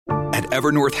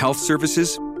Evernorth Health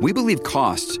Services, we believe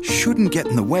costs shouldn't get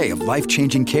in the way of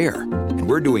life-changing care, and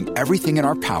we're doing everything in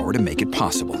our power to make it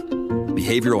possible.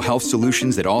 Behavioral health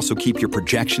solutions that also keep your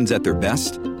projections at their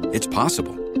best? It's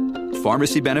possible.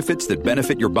 Pharmacy benefits that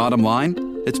benefit your bottom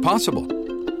line? It's possible.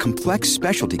 Complex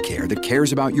specialty care that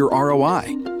cares about your ROI?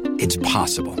 It's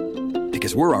possible.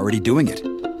 Because we're already doing it.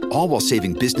 All while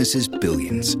saving businesses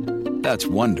billions. That's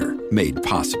Wonder made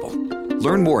possible.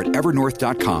 Learn more at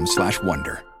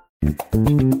evernorth.com/wonder.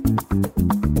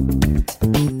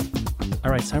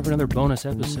 All right, it's time for another bonus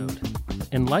episode.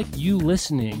 And like you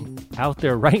listening out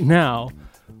there right now,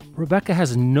 Rebecca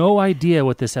has no idea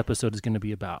what this episode is going to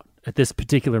be about at this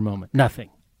particular moment.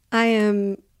 Nothing. I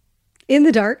am in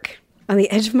the dark, on the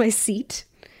edge of my seat.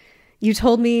 You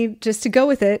told me just to go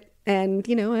with it. And,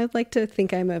 you know, I'd like to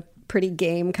think I'm a pretty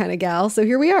game kind of gal. So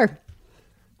here we are.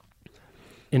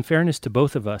 In fairness to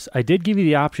both of us, I did give you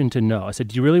the option to know. I said,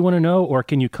 do you really want to know, or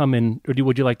can you come in, or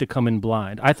would you like to come in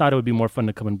blind? I thought it would be more fun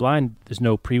to come in blind. There's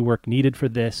no pre-work needed for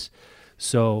this.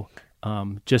 So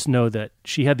just know that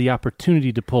she had the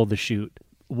opportunity to pull the chute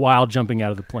while jumping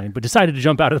out of the plane, but decided to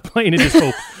jump out of the plane and just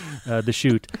hope the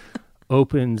chute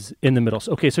opens in the middle.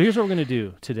 So, okay, so here's what we're going to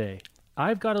do today.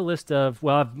 I've got a list of,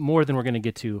 well, I've more than we're going to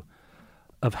get to,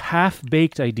 of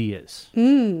half-baked ideas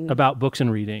about books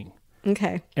and reading.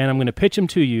 Okay. And I'm going to pitch them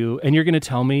to you, and you're going to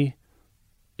tell me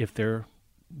if they're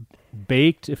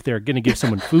baked, if they're going to give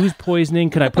someone food poisoning.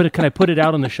 Can I put it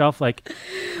out on the shelf? Like,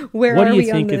 where what are do you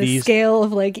we think on of the these? scale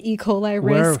of like E. coli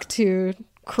risk to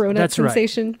cronut That's right.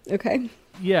 sensation? Okay.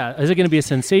 Yeah. Is it going to be a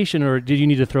sensation, or did you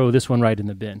need to throw this one right in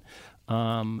the bin?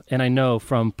 And I know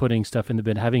from putting stuff in the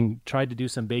bin, having tried to do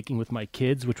some baking with my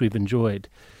kids, which we've enjoyed,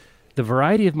 the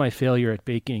variety of my failure at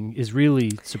baking is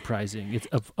really surprising. It's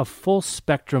a full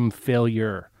spectrum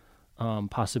failure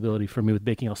possibility for me with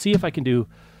baking. I'll see if I can do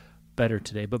better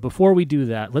today. But before we do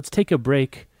that, let's take a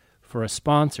break for a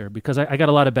sponsor, because I got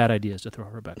a lot of bad ideas to throw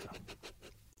at Rebecca.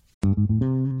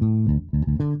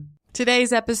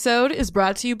 Today's episode is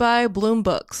brought to you by Bloom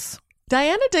Books.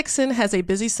 Diana Dixon has a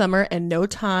busy summer and no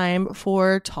time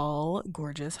for tall,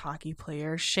 gorgeous hockey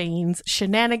player Shane's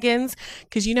shenanigans.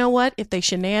 Because you know what? If they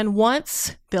shenan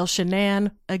once, they'll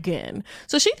shenan again.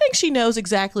 So she thinks she knows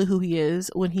exactly who he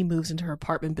is when he moves into her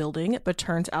apartment building, but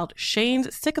turns out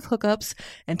Shane's sick of hookups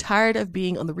and tired of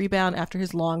being on the rebound after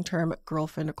his long-term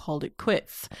girlfriend called it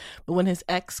quits. But when his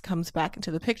ex comes back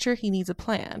into the picture, he needs a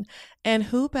plan. And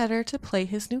who better to play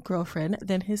his new girlfriend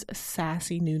than his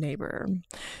sassy new neighbor?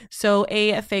 So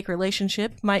a fake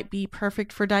relationship might be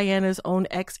perfect for Diana's own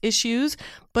ex issues,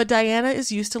 but Diana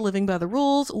is used to living by the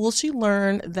rules. Will she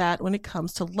learn that when it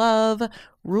comes to love,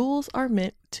 rules are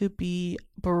meant to be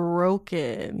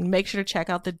broken? Make sure to check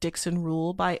out The Dixon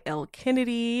Rule by Elle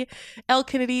Kennedy. Elle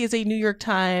Kennedy is a New York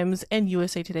Times and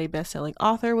USA Today bestselling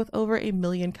author with over 1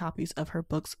 million copies of her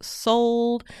books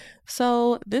sold.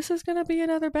 So this is going to be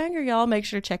another banger, y'all. Make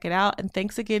sure to check it out. And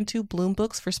thanks again to Bloom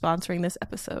Books for sponsoring this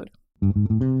episode.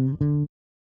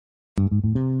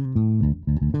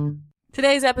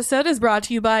 Today's episode is brought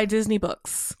to you by Disney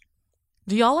Books.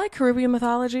 Do y'all like Caribbean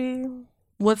mythology?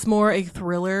 What's more, a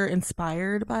thriller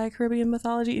inspired by Caribbean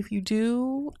mythology? If you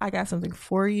do, I got something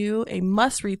for you. A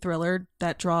must-read thriller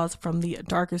that draws from the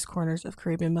darkest corners of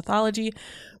Caribbean mythology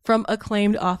from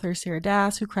acclaimed author Sarah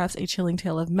Dass, who crafts a chilling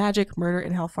tale of magic, murder,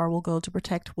 and how far we'll go to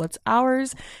protect what's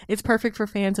ours. It's perfect for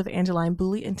fans of Angeline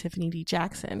Boulley and Tiffany D.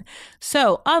 Jackson.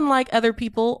 So, unlike other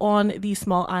people on the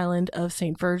small island of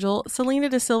St. Virgil, Selena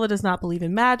da Silva does not believe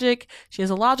in magic. She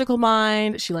has a logical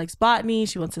mind. She likes botany.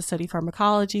 She wants to study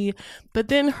pharmacology. But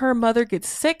then her mother gets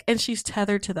sick and she's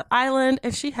tethered to the island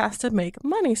and she has to make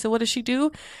money. So what does she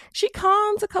do? She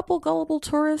cons a couple gullible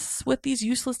tourists with these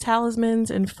useless talismans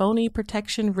and phony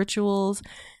protection rituals.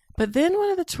 But then one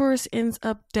of the tourists ends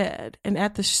up dead and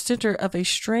at the center of a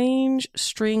strange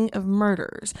string of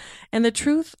murders. And the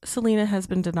truth Selena has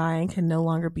been denying can no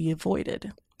longer be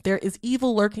avoided. There is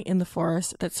evil lurking in the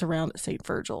forest that surround St.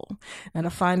 Virgil. And to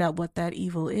find out what that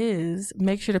evil is,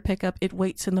 make sure to pick up It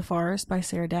Waits in the Forest by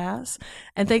Sarah Dass.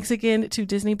 And thanks again to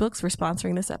Disney Books for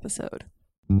sponsoring this episode.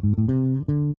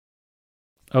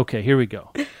 Okay, here we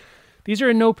go. These are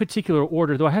in no particular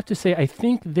order, though I have to say, I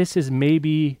think this is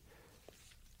maybe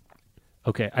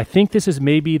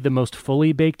the most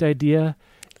fully baked idea.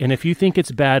 And if you think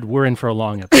it's bad, we're in for a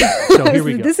long episode. So here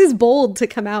we go. This is bold to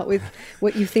come out with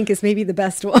what you think is maybe the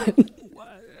best one.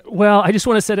 Well, I just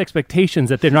want to set expectations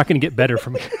that they're not going to get better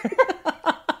from here.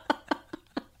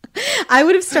 I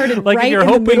would have started like right you're in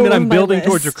the hoping middle that I'm of my building list.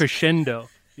 towards a crescendo.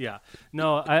 Yeah.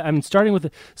 No, I'm starting with.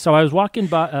 So I was walking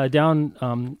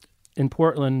down in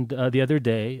Portland the other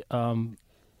day on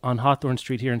Hawthorne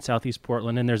Street here in Southeast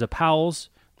Portland, and there's a Powell's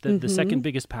the second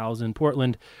biggest Powell's in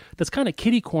Portland. That's kind of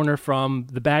kitty corner from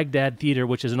the Baghdad Theater,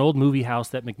 which is an old movie house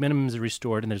that McMenamin has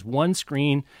restored. And there's one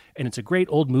screen, and it's a great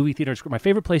old movie theater. It's my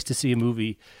favorite place to see a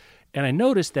movie. And I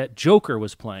noticed that Joker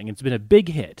was playing. It's been a big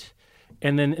hit.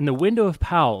 And then in the window of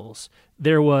Powell's,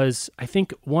 there was, I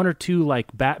think, one or two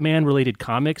like Batman-related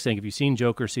comics saying, if you've seen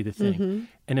Joker, see the thing.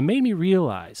 And it made me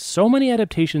realize so many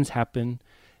adaptations happen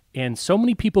and so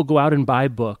many people go out and buy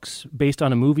books based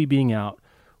on a movie being out.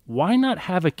 Why not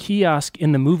have a kiosk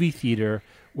in the movie theater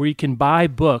where you can buy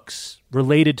books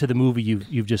related to the movie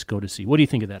you've just go to see? What do you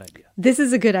think of that idea? This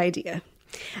is a good idea.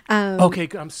 Okay,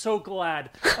 I'm so glad.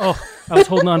 Oh, I was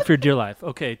holding on for dear life.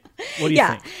 Okay, what do you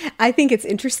think? I think it's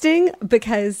interesting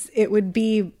because it would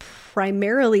be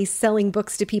primarily selling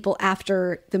books to people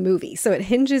after the movie. So it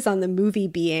hinges on the movie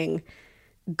being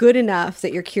good enough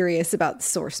that you're curious about the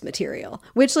source material,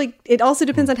 which like it also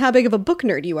depends on how big of a book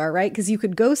nerd you are, right? Because you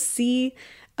could go see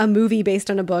a movie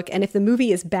based on a book, and if the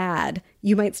movie is bad,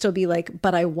 you might still be like,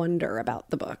 but I wonder about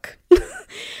the book.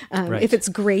 Right. If it's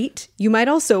great, you might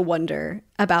also wonder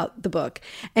about the book.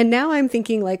 And now I'm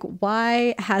thinking like,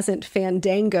 why hasn't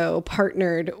Fandango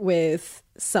partnered with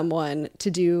someone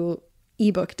to do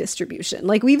ebook distribution?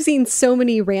 Like we've seen so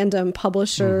many random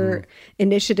publisher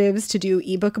initiatives to do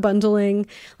ebook bundling.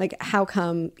 Like how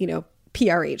come,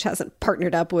 PRH hasn't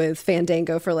partnered up with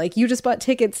Fandango for like, you just bought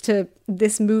tickets to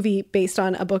this movie based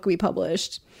on a book we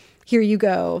published. Here you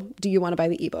go. Do you want to buy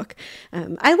the ebook?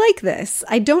 I like this.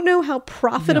 I don't know how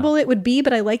profitable it would be,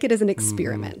 but I like it as an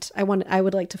experiment. I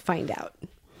would like to find out.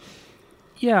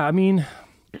 Yeah, I mean,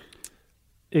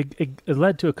 it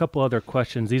led to a couple other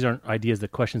questions. These aren't ideas, the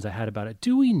questions I had about it.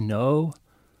 Do we know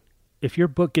if your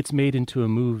book gets made into a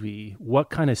movie, what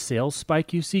kind of sales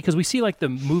spike you see? Because we see like the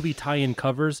movie tie-in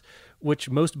covers,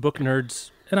 which most book nerds,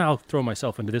 and I'll throw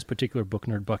myself into this particular book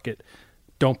nerd bucket,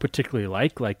 don't particularly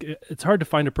like. Like it's hard to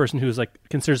find a person who's like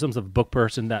considers themselves a book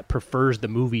person that prefers the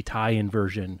movie tie-in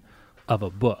version of a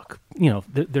book.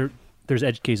 There's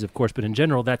edge cases, of course, but in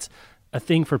general, that's a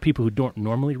thing for people who don't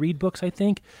normally read books, I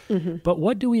think. But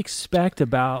what do we expect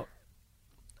about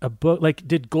a book? Like,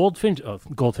 did Goldfinch? Oh,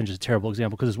 Goldfinch is a terrible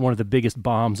example because it's one of the biggest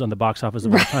bombs on the box office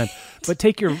of all time. But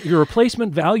take your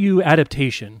replacement value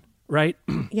adaptation, right?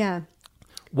 Yeah.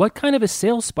 What kind of a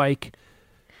sales spike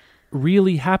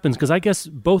really happens? Because I guess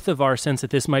both of our sense that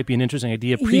this might be an interesting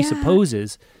idea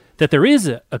presupposes that there is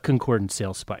a concordant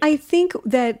sales spike. I think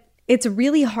that it's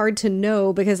really hard to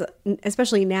know because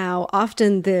especially now,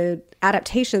 often the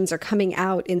adaptations are coming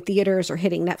out in theaters or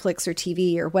hitting Netflix or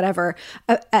TV or whatever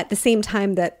at the same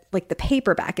time that like the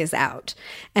paperback is out.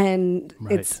 And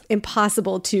it's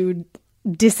impossible to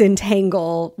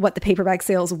disentangle what the paperback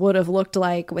sales would have looked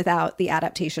like without the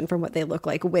adaptation from what they look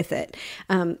like with it.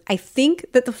 I think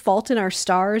that The Fault in Our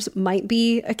Stars might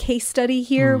be a case study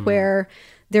here where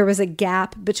there was a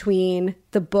gap between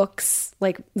the books,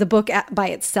 like the book by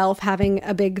itself having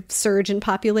a big surge in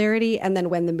popularity, and then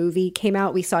when the movie came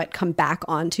out, we saw it come back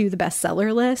onto the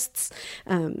bestseller lists.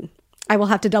 I will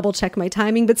have to double check my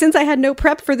timing, but since I had no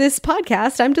prep for this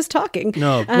podcast, I'm just talking.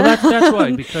 No, well, that's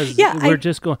why, because we're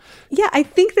just going. Yeah, I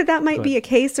think that might be a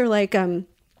case, or like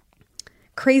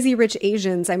Crazy Rich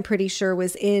Asians, I'm pretty sure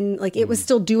was in, like, it was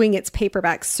still doing its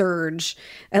paperback surge,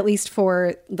 at least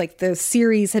for, like, the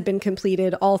series had been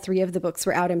completed. All 3 of the books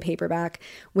were out in paperback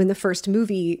when the first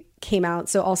movie came out,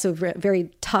 so also very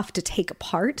tough to take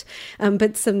apart.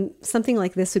 But something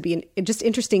like this would be just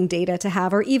interesting data to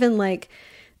have, or even like,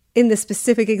 in the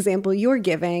specific example you're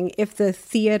giving, if the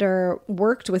theater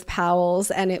worked with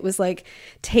Powell's and it was like,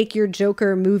 take your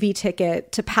Joker movie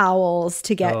ticket to Powell's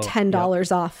to get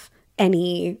 $10 off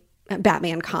any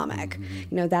Batman comic,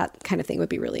 that kind of thing would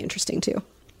be really interesting too.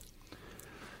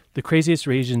 The Craziest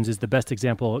Asians is the best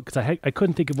example because I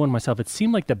couldn't think of one myself. It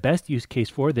seemed like the best use case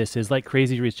for this is like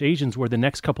Crazy Rich Asians, where the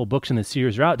next couple books in the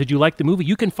series are out. Did you like the movie?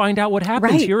 You can find out what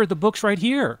happens. Right. Here are the books right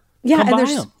here. Yeah, come buy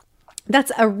them.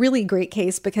 That's a really great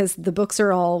case because the books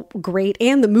are all great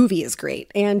and the movie is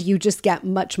great, and you just get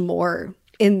much more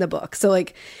in the book. So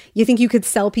like, you think you could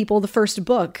sell people the first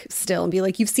book still and be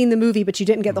like, you've seen the movie, but you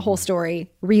didn't get the whole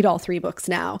story. Read all 3 books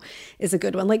now is a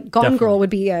good one. Like Gone Girl would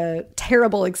be a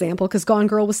terrible example because Gone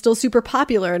Girl was still super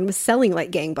popular and was selling like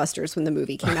gangbusters when the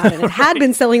movie came out, and it had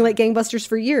been selling like gangbusters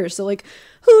for years. So like,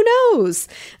 who knows?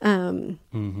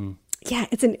 Yeah,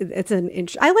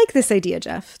 I like this idea,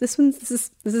 Jeff. This is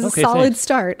a solid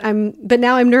start. But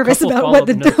now I'm nervous about what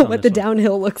the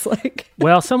downhill looks like.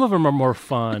 Well, some of them are more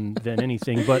fun than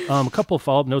anything, but a couple of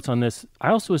follow-up notes on this.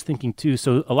 I also was thinking too,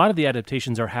 so a lot of the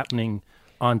adaptations are happening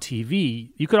on TV.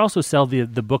 You could also sell the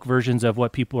book versions of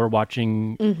what people are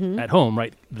watching at home,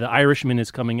 right? The Irishman is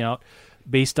coming out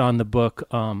based on the book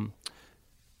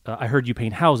I Heard You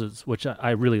Paint Houses, which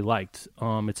I really liked.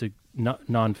 It's a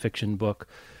nonfiction book.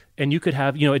 And you could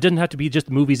have, it doesn't have to be just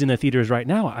movies in the theaters right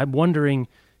now. I'm wondering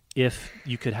if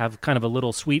you could have kind of a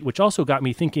little suite, which also got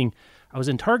me thinking. I was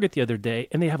in Target the other day,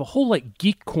 and they have a whole like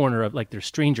geek corner of like their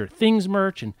Stranger Things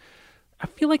merch, and I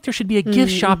feel like there should be a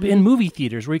gift shop in movie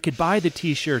theaters where you could buy the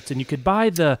T-shirts and you could buy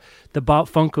the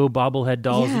Funko bobblehead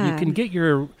dolls, and you can get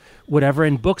your whatever,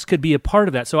 and books could be a part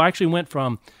of that. So I actually went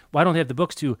from, why don't they have the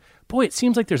books, to, boy, it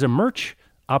seems like there's a merch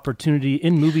opportunity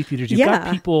in movie theaters. You've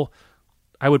got people,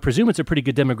 I would presume it's a pretty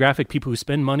good demographic, people who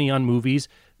spend money on movies.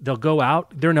 They'll go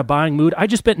out, they're in a buying mood. I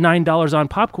just spent $9 on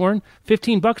popcorn.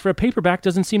 $15 for a paperback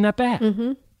doesn't seem that bad.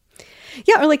 Mm-hmm.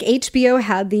 Yeah, or like HBO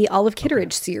had the Olive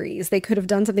Kitteridge series. They could have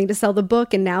done something to sell the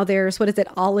book, and now there's,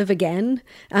 Olive Again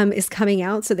is coming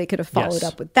out, so they could have followed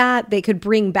up with that. They could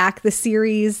bring back the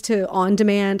series to on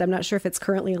demand. I'm not sure if it's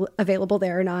currently available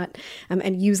there or not,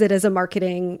 and use it as a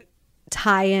marketing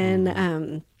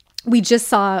tie-in. We just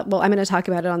saw, I'm going to talk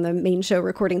about it on the main show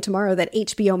recording tomorrow, that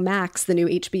HBO Max, the new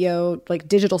HBO like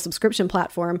digital subscription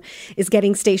platform, is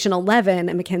getting Station 11,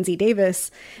 and Mackenzie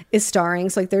Davis is starring.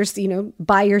 So like there's,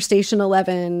 buy your Station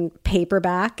 11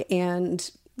 paperback and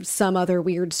some other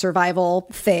weird survival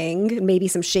thing, maybe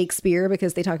some Shakespeare,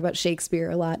 because they talk about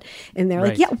Shakespeare a lot. And they're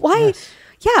like, why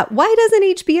doesn't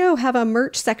HBO have a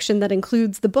merch section that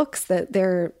includes the books that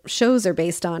their shows are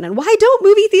based on? And why don't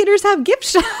movie theaters have gift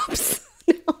shops?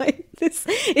 That's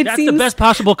the best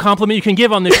possible compliment you can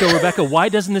give on this show, Rebecca. Why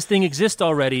doesn't this thing exist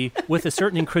already? With a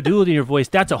certain incredulity in your voice,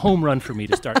 that's a home run for me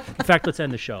to start. In fact, let's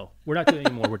end the show. We're not doing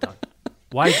any more. We're done.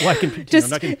 Why can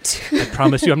I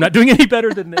promise you I'm not doing any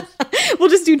better than this. We'll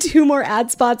just do 2 more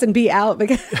ad spots and be out,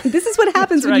 because this is what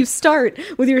happens when you start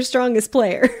with your strongest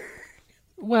player.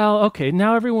 Well, okay,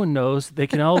 now everyone knows. They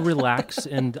can all relax,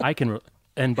 and I can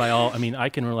and by all, I mean I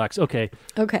can relax. Okay.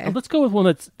 Let's go with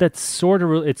one that's sort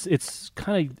of it's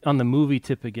kind of on the movie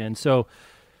tip again. So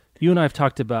you and I have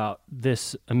talked about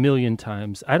this a million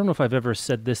times. I don't know if I've ever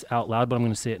said this out loud, but I'm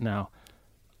going to say it now.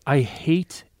 I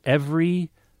hate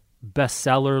every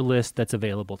bestseller list that's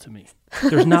available to me.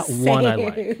 There's not one I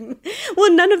like.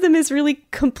 Well, none of them is really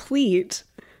complete,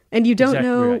 and you don't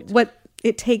know what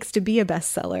it takes to be a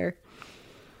bestseller.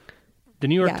 The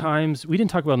New York Times, we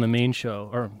didn't talk about on the main show,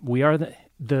 or we are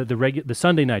the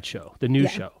Sunday night show, the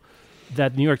news show,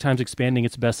 that the New York Times expanding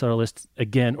its bestseller list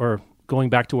again, or going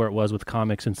back to where it was with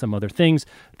comics and some other things.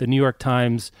 The New York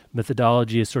Times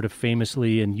methodology is sort of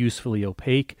famously and usefully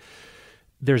opaque.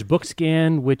 There's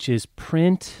BookScan, which is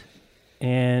print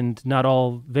and not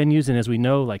all venues. And as we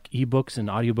know, like ebooks and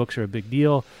audiobooks are a big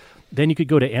deal. Then you could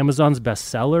go to Amazon's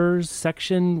bestsellers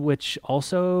section, which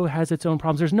also has its own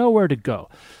problems. There's nowhere to go.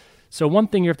 So one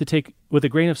thing you have to take with a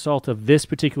grain of salt of this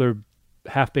particular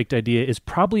half-baked idea is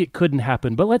probably it couldn't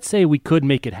happen, but let's say we could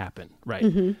make it happen, right?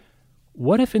 Mm-hmm.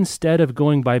 What if instead of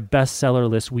going by bestseller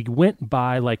lists, we went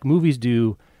by, like movies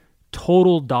do,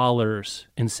 total dollars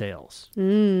in sales,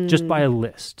 just by a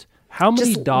list? How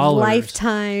many dollars?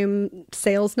 Lifetime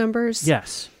sales numbers?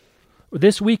 Yes.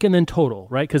 This week and then total,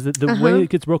 right? Because the way it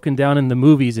gets broken down in the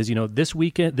movies is, this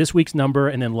week's number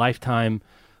and then lifetime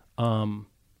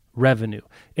revenue.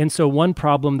 And so one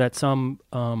problem that some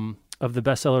of the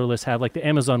bestseller lists have, like the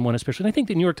Amazon one especially, and I think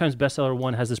the New York Times bestseller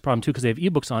one has this problem too because they have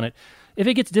ebooks on it. If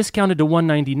it gets discounted to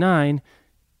 $1.99,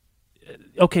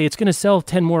 okay, it's going to sell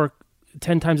 10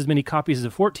 times as many copies as a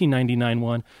 $14.99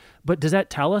 one. But does that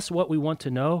tell us what we want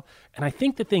to know? And I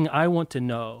think the thing I want to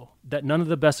know that none of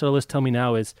the bestseller lists tell me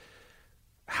now is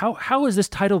how is this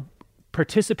title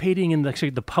participating in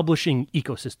the publishing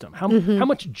ecosystem? How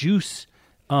much juice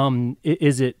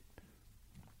is it?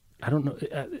 I don't know,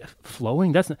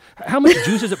 flowing? That's not, how much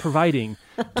juice is it providing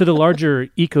to the larger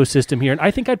ecosystem here? And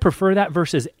I think I'd prefer that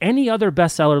versus any other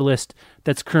bestseller list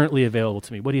that's currently available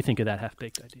to me. What do you think of that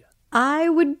half-baked idea? I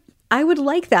would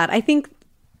like that. I think,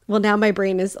 well, now my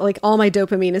brain is like, all my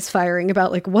dopamine is firing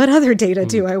about like, what other data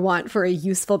do I want for a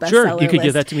useful bestseller list? Sure, you could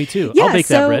give that to me too. Yeah, I'll bake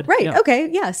that bread. Right, okay,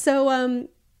 yeah. So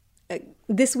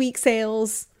this week's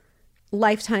sales,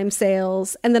 lifetime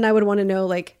sales, and then I would want to know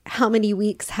like how many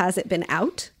weeks has it been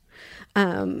out?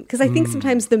 Because I think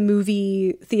sometimes the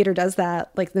movie theater does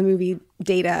that, like the movie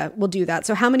data will do that.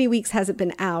 So how many weeks has it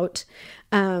been out?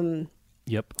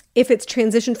 Yep. If it's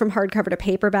transitioned from hardcover to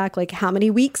paperback, like how many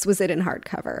weeks was it in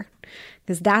hardcover?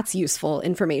 Because that's useful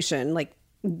information. Like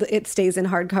it stays in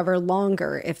hardcover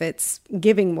longer if it's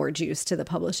giving more juice to the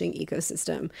publishing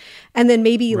ecosystem. And then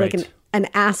maybe like an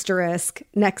asterisk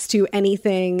next to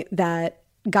anything that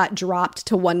got dropped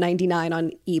to $1.99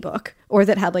 on ebook, or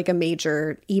that had like a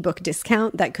major ebook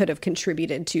discount that could have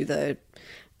contributed to the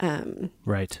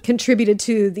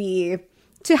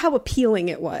to how appealing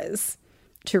it was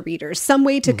to readers, some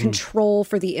way to control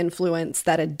for the influence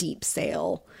that a deep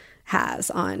sale has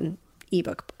on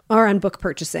ebook or on book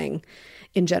purchasing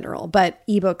in general. But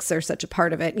ebooks are such a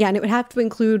part of it. Yeah. And it would have to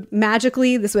include,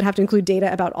 magically, this would have to include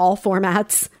data about all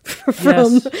formats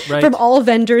from all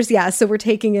vendors. Yeah. So we're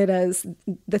taking it as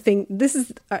the thing. This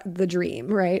is the dream,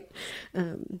 right?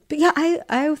 But yeah,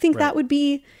 I think that would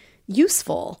be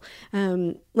useful.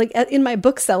 Like in my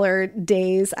bookseller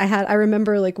days, I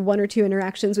remember like 1 or 2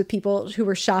 interactions with people who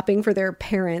were shopping for their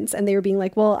parents, and they were being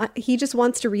like, well, he just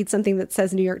wants to read something that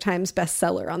says New York Times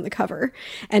bestseller on the cover,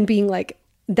 and being like,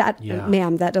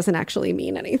 ma'am, that doesn't actually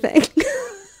mean anything.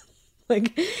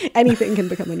 Like anything can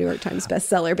become a New York Times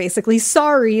bestseller, basically.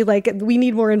 Sorry, like we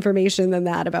need more information than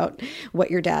that about what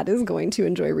your dad is going to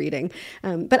enjoy reading.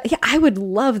 But yeah, I would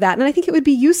love that. And I think it would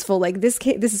be useful. Like this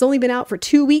has only been out for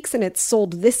 2 weeks and it's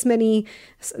sold this many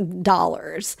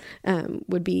dollars,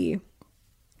 would be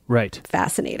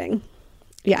fascinating.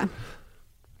 Yeah.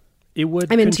 It would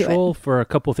control for a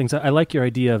couple of things. I like your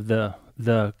idea of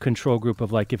the control group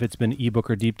of like if it's been ebook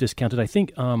or deep discounted. I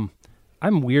think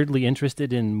I'm weirdly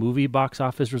interested in movie box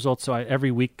office results. So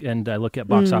every weekend I look at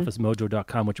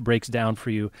boxofficemojo.com, which breaks down for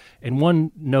you. And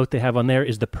one note they have on there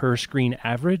is the per screen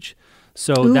average.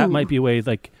 So that might be a way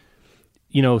like,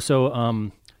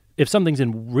 if something's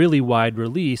in really wide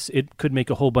release, it could make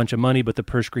a whole bunch of money, but the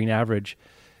per screen average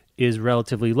is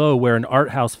relatively low, where an art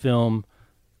house film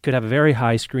could have a very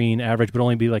high screen average, but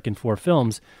only be like in 4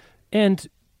 films. And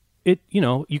it,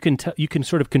 you can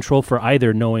sort of control for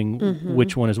either, knowing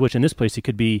which one is which. In this place, it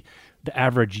could be the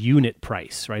average unit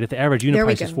price, right? If the average unit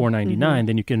price is $4.99,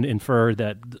 then you can infer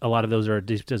that a lot of those are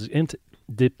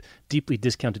deeply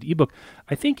discounted ebook.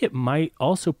 I think it might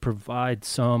also provide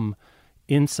some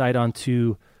insight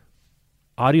onto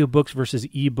audiobooks versus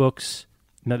ebooks.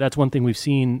 Now, that's one thing we've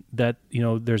seen, that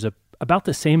there's about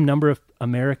the same number of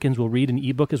Americans will read an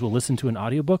ebook as will listen to an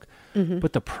audiobook,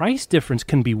 but the price difference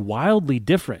can be wildly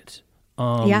different.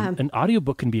 An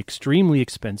audiobook can be extremely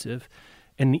expensive,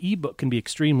 and an ebook can be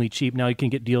extremely cheap. Now you can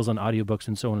get deals on audiobooks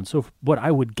and so on and so forth. But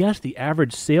I would guess the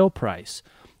average sale price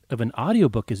of an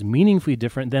audiobook is meaningfully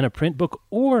different than a print book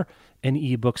or an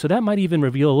ebook. So that might even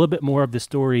reveal a little bit more of the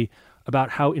story about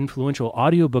how influential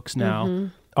audiobooks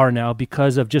are now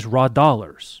because of just raw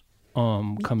dollars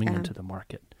coming into the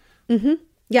market.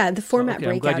 Yeah, the format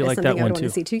breakout is something I would want to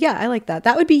see too. Yeah, I like that.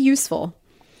 That would be useful.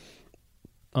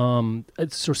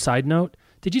 So side note,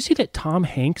 did you see that Tom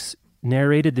Hanks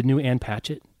narrated the new Anne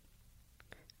Patchett?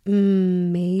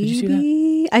 Maybe. Did you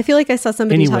see that? I feel like I saw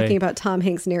somebody talking about Tom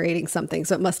Hanks narrating something,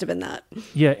 so it must have been that.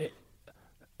 Yeah.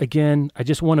 Again, I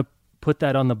just want to put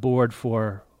that on the board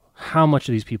for how much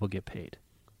of these people get paid.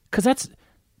 Because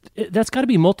that's got to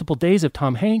be multiple days of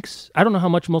Tom Hanks. I don't know how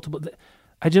much multiple...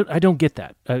 I don't get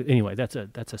that. Anyway, that's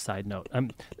a side note.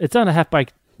 It's on a half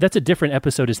bike. That's a different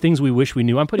episode. Is things we wish we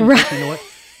knew. I'm putting. You know what?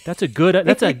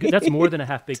 That's more than a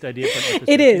half baked idea for an episode.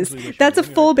 It is. That's a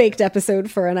full baked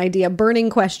episode for an idea. Burning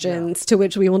questions to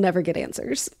which we will never get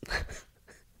answers.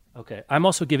 Okay. I'm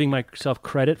also giving myself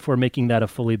credit for making that a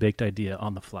fully baked idea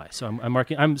on the fly. So I'm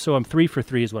marking. I'm 3 for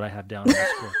 3 is what I have down on the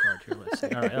scorecard here.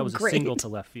 Listed. All right. That was a single to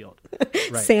left field.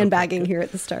 Right. Sandbagging here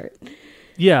at the start.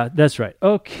 Yeah, that's right.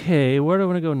 Okay, where do I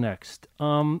want to go next?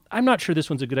 I'm not sure this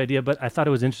one's a good idea, but I thought it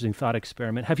was an interesting thought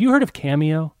experiment. Have you heard of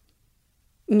Cameo?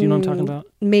 Do you know what I'm talking about?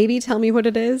 Maybe tell me what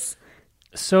it is.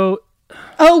 So...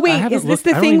 Oh, wait, is this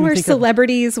the thing where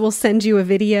celebrities will send you a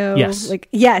video? Yes.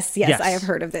 Yes, I have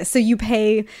heard of this. So you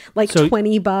pay like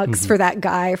 $20 for that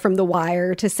guy from The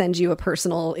Wire to send you a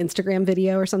personal Instagram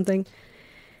video or something?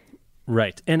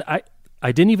 Right. And I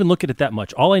didn't even look at it that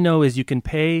much. All I know is you can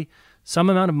pay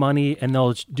some amount of money and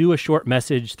they'll do a short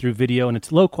message through video, and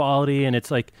it's low quality, and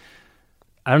it's like,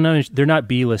 I don't know, they're not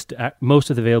B-list. Most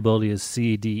of the availability is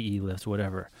C, D, E list,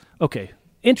 whatever. Okay,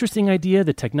 interesting idea.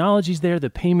 The technology's there,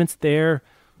 the payment's there.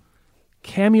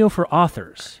 Cameo for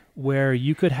authors, where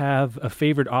you could have a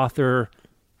favorite author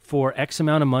for X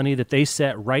amount of money that they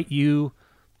set write you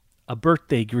a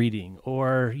birthday greeting,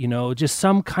 or, just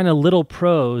some kind of little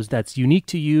prose that's unique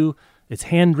to you. It's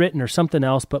handwritten or something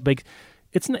else, but like,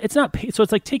 it's not so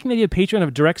it's like taking the idea of Patreon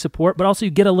of direct support, but also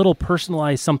you get a little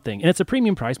personalized something, and it's a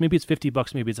premium price. Maybe it's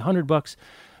 $50, maybe it's $100,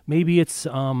 maybe it's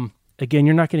again,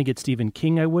 you're not going to get Stephen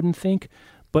King, I wouldn't think,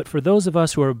 but for those of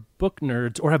us who are book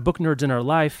nerds or have book nerds in our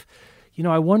life,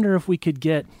 I wonder if we could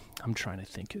get. I'm trying to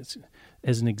think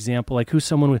as an example, like who's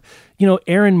someone with,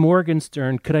 Erin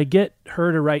Morgenstern. Could I get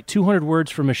her to write 200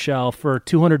 words for Michelle for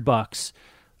 $200?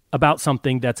 About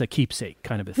something that's a keepsake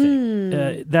kind of a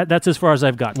thing. That's as far as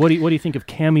I've got. What do you think of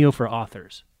Cameo for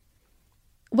authors?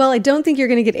 Well, I don't think you're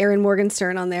going to get Aaron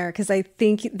Morgenstern on there because I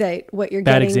think that what you're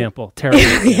Bad getting... example. Terrible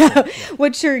example. Yeah.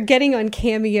 What you're getting on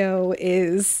Cameo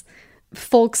is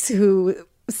folks who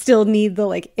still need the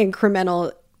like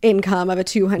incremental income of a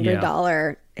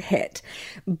 $200 hit.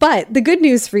 But the good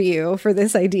news for you for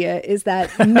this idea is that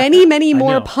many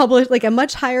more published, like a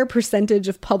much higher percentage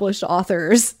of published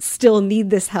authors still need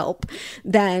this help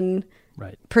than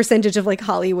percentage of like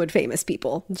Hollywood famous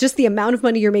people. Just the amount of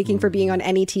money you're making for being on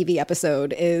any TV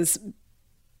episode is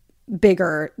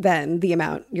bigger than the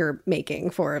amount you're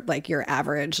making for like your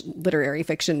average literary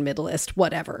fiction mid-list,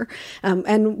 whatever.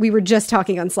 And we were just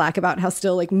talking on Slack about how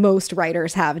still like most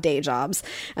writers have day jobs.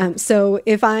 So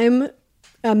if I'm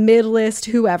a mid-list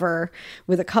whoever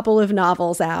with a couple of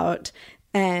novels out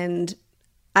and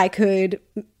I could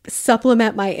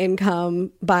supplement my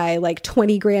income by like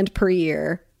 20 grand per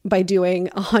year by doing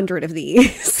 100 of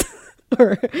these,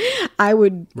 or I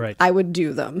would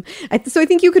do them. So I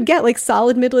think you could get like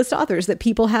solid mid-list authors that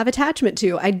people have attachment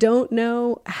to. I don't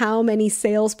know how many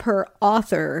sales per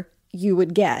author you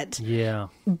would get. Yeah.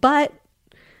 But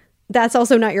that's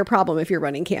also not your problem if you're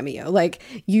running Cameo. Like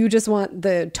you just want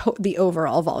the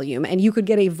overall volume, and you could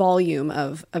get a volume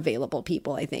of available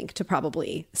people, I think, to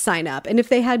probably sign up. And if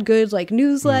they had good like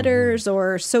newsletters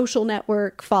or social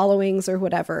network followings or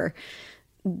whatever,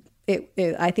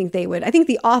 I think they would. I think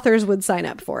the authors would sign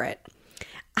up for it.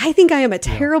 I think I am a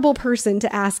terrible person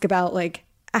to ask about like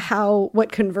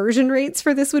what conversion rates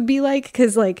for this would be like,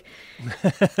 because like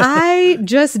I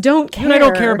just don't care. I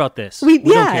don't care about this.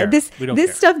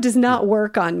 This stuff does not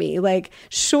work on me. Like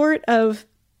short of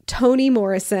Toni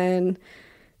Morrison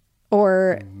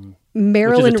or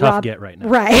Marilyn Robinson, right now.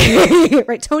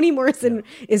 Right. Toni Morrison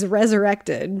is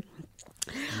resurrected,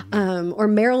 or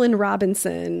Marilyn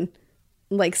Robinson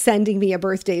like sending me a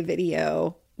birthday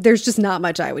video. There's just not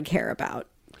much I would care about.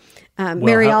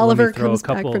 Mary Oliver comes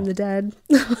back from the dead.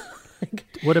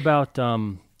 What about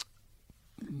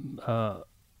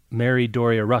Mary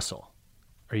Doria Russell?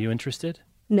 Are you interested?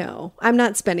 No, I'm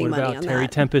not spending money on that. What about Terry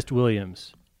Tempest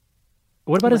Williams?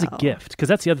 What about as a gift? Because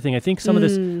that's the other thing. I think some of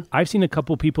this, I've seen a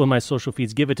couple people in my social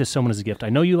feeds give it to someone as a gift. I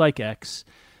know you like X,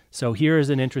 so here is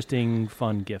an interesting,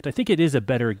 fun gift. I think it is a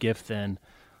better gift than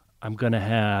I'm going to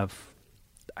have,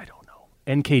 I don't know,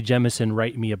 N.K. Jemisin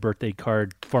write me a birthday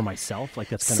card for myself. Like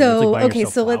that's kind of like buying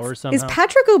yourself flowers somehow. Is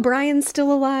Patrick O'Brien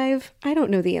still alive? I don't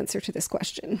know the answer to this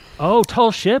question. Oh,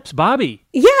 Tall Ships, Bobby.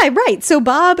 Yeah, right. So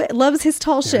Bob loves his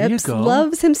Tall Ships,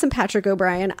 loves him some Patrick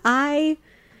O'Brien.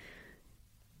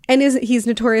 He's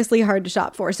notoriously hard to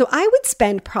shop for. So I would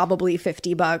spend probably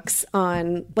 $50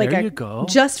 on like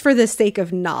just for the sake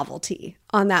of novelty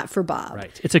on that for Bob.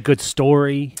 Right. It's a good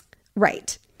story.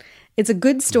 Right. It's a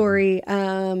good story.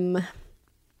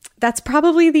 That's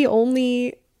probably the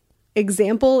only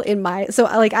example in I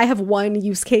have one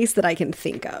use case that I can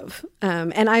think of.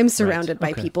 And I'm surrounded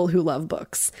by people who love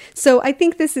books. So I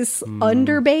think this is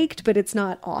underbaked, but it's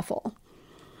not awful.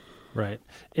 Right.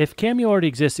 If Cameo already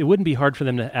exists, it wouldn't be hard for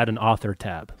them to add an author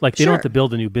tab. Like they don't have to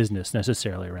build a new business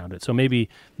necessarily around it. So maybe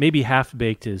Half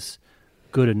Baked is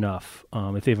good enough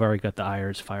if they've already got the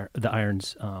irons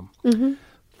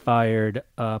fired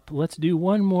up. Let's do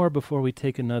one more before we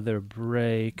take another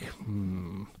break.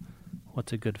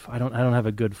 What's a good? I don't have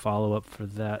a good follow up for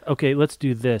that. Okay, let's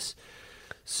do this.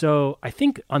 So I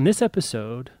think on this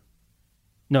episode,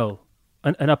 an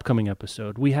upcoming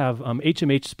episode, we have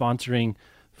HMH sponsoring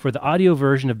for the audio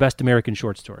version of Best American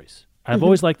Short Stories. I've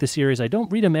always liked the series. I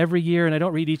don't read them every year, and I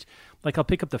don't read each. Like I'll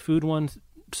pick up the food ones,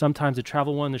 sometimes the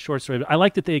travel one, the short story. I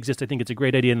like that they exist. I think it's a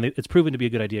great idea, and it's proven to be a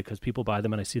good idea because people buy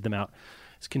them, and I see them out.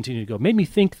 It's continuing to go. Made me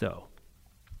think though.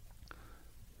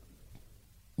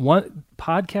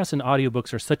 Podcasts and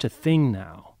audiobooks are such a thing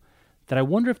now that I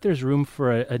wonder if there's room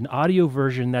for an audio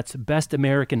version that's Best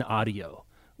American Audio,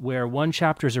 where one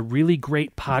chapter is a really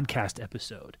great podcast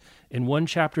episode, and one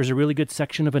chapter is a really good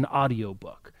section of an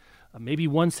audiobook. Maybe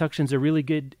one section's a really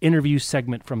good interview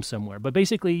segment from somewhere. But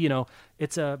basically,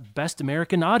 it's a Best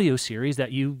American Audio series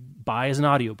that you buy as an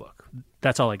audiobook.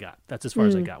 That's all I got. That's as far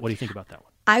as I got. What do you think about that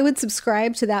one? I would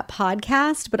subscribe to that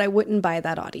podcast, but I wouldn't buy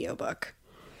that audiobook.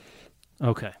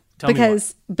 Okay.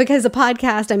 Because a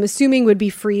podcast, I'm assuming, would be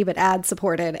free but ad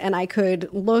supported, and I could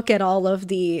look at all of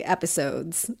the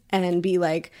episodes and be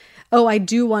like, oh, I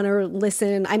do want to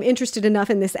listen. I'm interested enough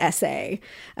in this essay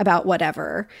about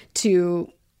whatever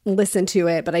to listen to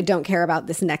it, but I don't care about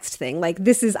this next thing. Like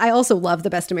I also love the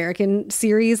Best American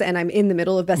series, and I'm in the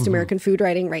middle of Best American food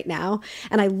writing right now.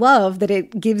 And I love that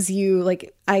it gives you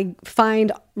I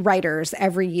find writers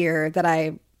every year that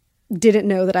I didn't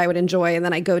know that I would enjoy. And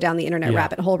then I go down the internet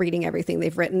rabbit hole reading everything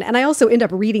they've written. And I also end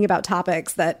up reading about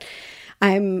topics that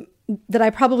I'm that I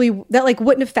probably that like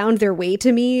wouldn't have found their way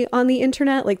to me on the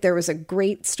internet. Like there was a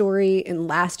great story in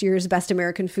last year's Best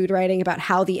American Food Writing about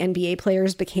how the NBA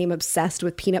players became obsessed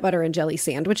with peanut butter and jelly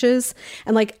sandwiches.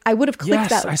 And like I would have clicked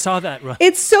that. Yes, I saw that.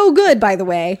 It's so good, by the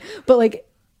way. But like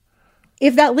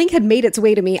if that link had made its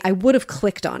way to me, I would have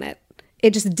clicked on it.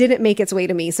 It just didn't make its way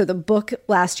to me. So the book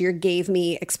last year gave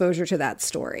me exposure to that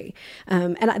story.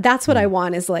 And that's what I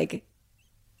want, is like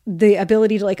the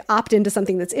ability to like opt into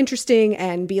something that's interesting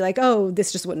and be like, oh,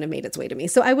 this just wouldn't have made its way to me.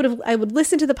 So I would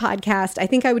listen to the podcast. I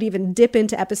think I would even dip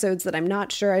into episodes that I'm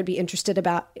not sure I'd be interested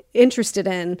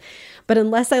in. But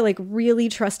unless I like really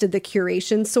trusted the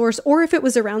curation source, or if it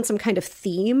was around some kind of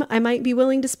theme, I might be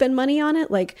willing to spend money on it.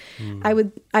 Like I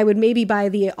would maybe buy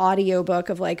the audiobook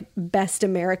of like Best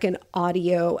American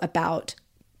Audio about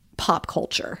pop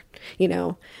culture, you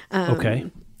know?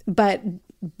 Okay. But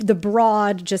the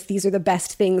broad, just these are the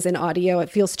best things in audio, it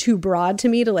feels too broad to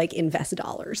me to like invest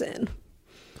dollars in.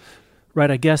 Right.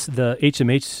 I guess the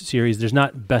HMH series, there's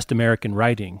not Best American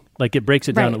Writing. Like it breaks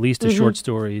it down at least to short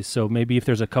stories. So maybe if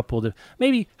there's a couple that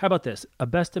how about this? A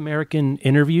Best American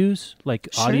Interviews, like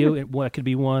audio, that could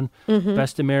be one.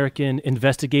 Best American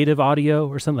Investigative Audio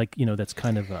or something, like, you know, that's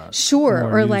kind of sure,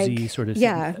 more or newsy like sort of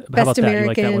yeah, thing. How Best about American, that? You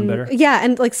like that one better? Yeah,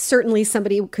 and like certainly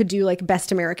somebody could do like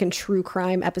Best American True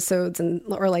Crime episodes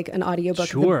or like an audiobook.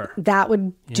 Sure. That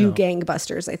would do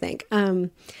gangbusters, I think.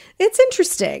 It's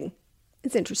interesting.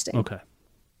 Okay.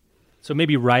 So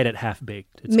maybe right at half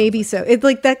baked. Maybe so. It's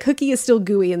like that cookie is still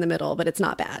gooey in the middle, but it's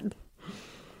not bad.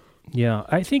 Yeah,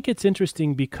 I think it's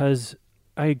interesting because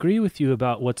I agree with you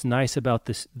about what's nice about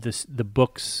the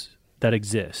books that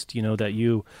exist. You know, that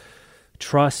you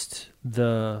trust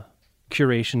the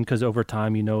curation because over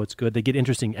time, you know, it's good. They get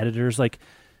interesting editors. Like,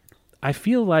 I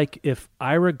feel like if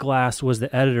Ira Glass was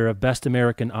the editor of Best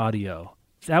American Audio,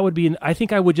 that would be. I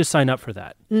think I would just sign up for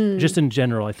that. Just in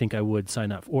general, I think I would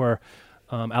sign up. Or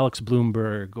Alex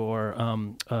Bloomberg, or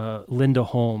Linda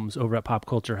Holmes over at Pop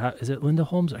Culture. Is it Linda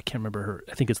Holmes? I can't remember her.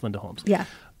 I think it's Linda Holmes. Yeah.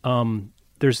 Or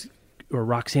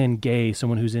Roxane Gay,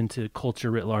 someone who's into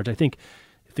culture writ large. I think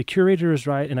if the curator is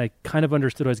right, and I kind of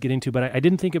understood what I was getting to, but I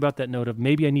didn't think about that note of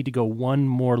maybe I need to go one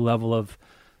more level of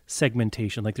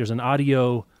segmentation. Like there's an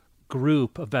audio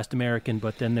group of Best American,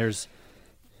 but then there's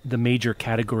the major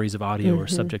categories of audio or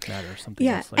subject matter or something.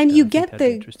 Yeah, else like and that. you I get think that'd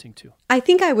be interesting too. I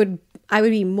think I would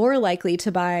be more likely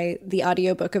to buy the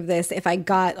audiobook of this if I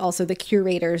got also the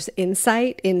curator's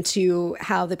insight into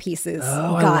how the pieces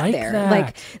got there. That.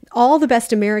 Like all the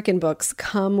Best American books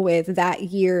come with that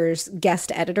year's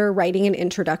guest editor writing an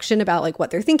introduction about like what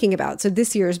they're thinking about. So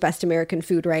this year's Best American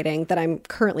Food Writing that I'm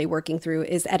currently working through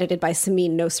is edited by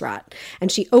Samin Nosrat,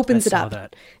 and she opens it up.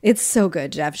 That. It's so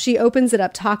good, Jeff. She opens it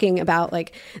up talking about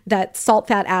like that Salt,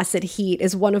 Fat, Acid, Heat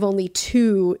is one of only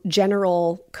 2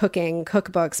 general cooking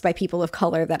cookbooks by people of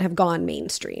color that have gone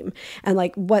mainstream, and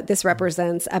like what this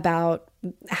represents about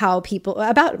how people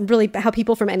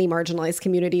from any marginalized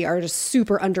community are just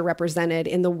super underrepresented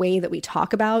in the way that we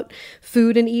talk about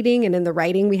food and eating and in the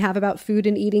writing we have about food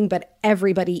and eating. But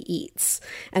everybody eats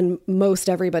and most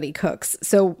everybody cooks.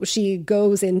 So she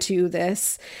goes into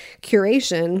this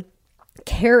curation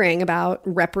caring about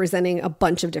representing a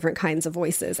bunch of different kinds of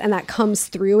voices, and that comes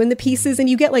through in the pieces, and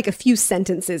you get like a few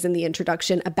sentences in the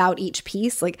introduction about each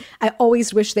piece. Like I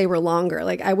always wish they were longer.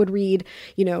 Like I would read,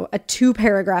 you know, a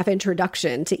 2-paragraph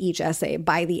introduction to each essay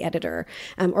by the editor,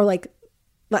 or like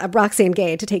Roxane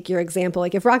Gay, to take your example.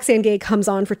 Like if Roxane Gay comes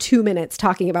on for 2 minutes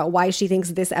talking about why she thinks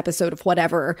this episode of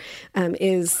whatever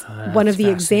is one of the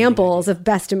examples of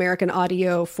Best American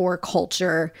Audio for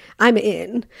culture, I'm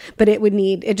in. But it would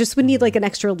need like an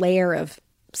extra layer of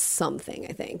something,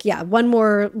 I think. Yeah, one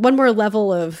more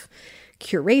level of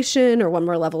curation, or one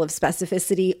more level of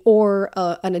specificity, or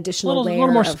an additional layer, a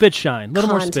little more spit shine.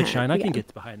 I Yeah. can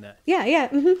get behind that. Yeah. Yeah.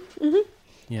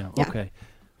 Yeah. Okay.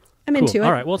 I'm Cool. into it.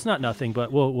 All right. Well, it's not nothing,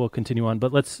 but we'll continue on.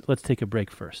 But let's take a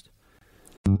break first.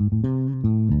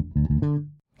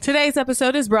 Today's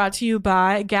episode is brought to you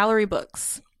by Gallery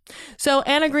Books. So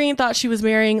Anna Green thought she was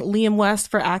marrying Liam West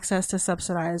for access to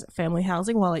subsidized family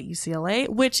housing while at UCLA,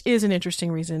 which is an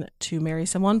interesting reason to marry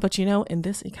someone, but you know, in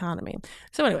this economy.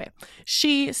 So anyway,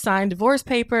 she signed divorce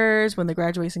papers when the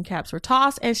graduation caps were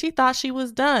tossed, and she thought she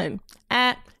was done.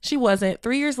 She wasn't.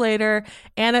 3 years later,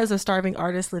 Anna is a starving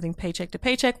artist living paycheck to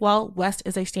paycheck, while West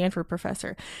is a Stanford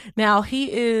professor. Now,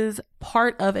 he is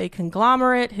part of a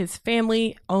conglomerate. His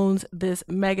family owns this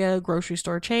mega grocery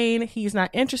store chain. He's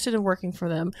not interested in working for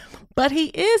them, but he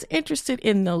is interested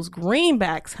in those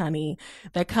greenbacks, honey,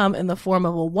 that come in the form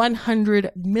of a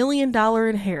 $100 million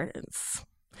inheritance.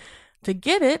 To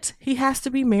get it, he has to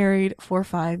be married for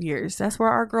 5 years. That's where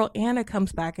our girl Anna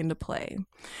comes back into play.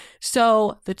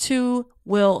 So the two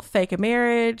will fake a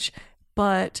marriage,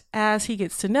 but as he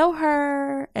gets to know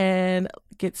her and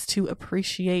gets to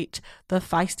appreciate the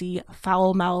feisty,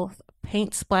 foul-mouthed,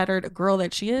 paint-splattered girl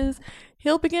that she is,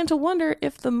 he'll begin to wonder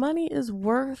if the money is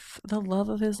worth the love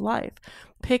of his life.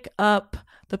 Pick up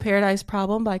The Paradise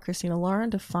Problem by Christina Lauren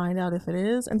to find out if it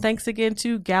is. And thanks again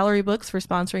to Gallery Books for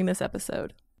sponsoring this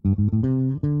episode.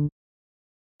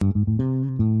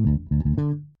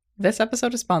 This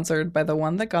episode is sponsored by The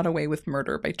One That Got Away with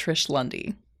Murder by Trish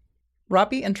Lundy.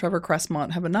 Robbie and Trevor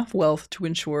Cressmont have enough wealth to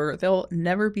ensure they'll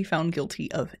never be found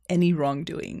guilty of any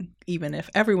wrongdoing, even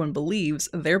if everyone believes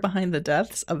they're behind the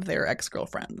deaths of their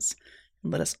ex-girlfriends.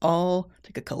 And let us all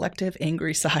take a collective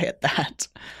angry sigh at that.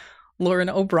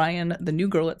 Lauren O'Brien, the new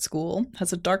girl at school,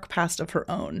 has a dark past of her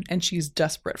own, and she's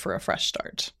desperate for a fresh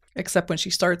start. Except when she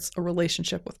starts a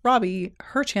relationship with Robbie,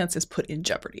 her chance is put in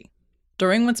jeopardy.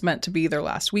 During what's meant to be their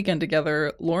last weekend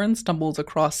together, Lauren stumbles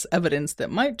across evidence that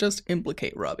might just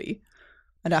implicate Robbie.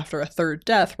 And after a third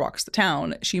death rocks the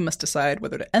town, she must decide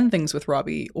whether to end things with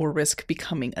Robbie or risk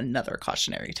becoming another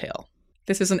cautionary tale.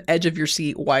 This is an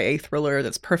edge-of-your-seat YA thriller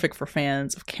that's perfect for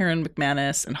fans of Karen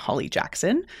McManus and Holly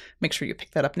Jackson. Make sure you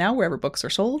pick that up now wherever books are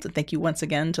sold. And thank you once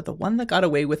again to The One That Got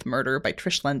Away with Murder by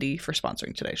Trish Lundy for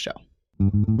sponsoring today's show.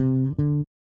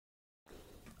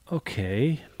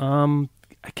 Okay.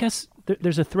 I guess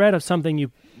there's a thread of something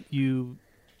you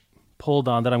pulled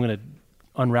on that I'm going to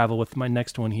unravel with my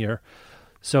next one here.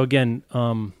 So again,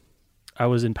 I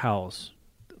was in Powell's,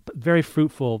 very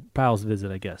fruitful Powell's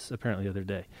visit, I guess, apparently the other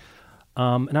day.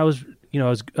 And I was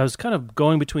kind of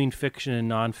going between fiction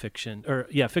and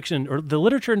nonfiction, fiction, or the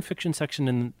literature and fiction section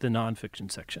and the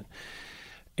nonfiction section.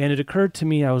 And it occurred to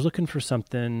me, I was looking for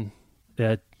something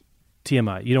that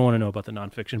TMI, you don't want to know about the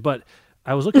nonfiction, but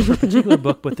I was looking for a particular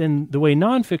book, but then the way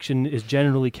nonfiction is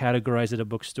generally categorized at a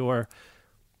bookstore,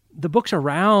 the books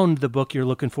around the book you're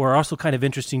looking for are also kind of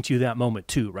interesting to you that moment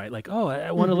too, right? Like, oh,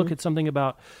 I want to look at something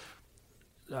about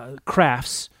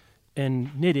crafts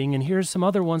and knitting, and here's some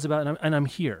other ones about, and I'm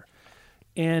here.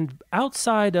 And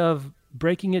outside of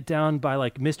breaking it down by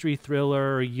like mystery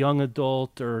thriller, or young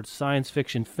adult, or science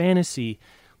fiction, fantasy,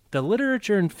 the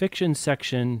literature and fiction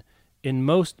section in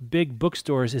most big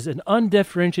bookstores is an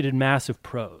undifferentiated mass of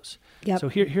prose. Yep. So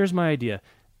here's my idea.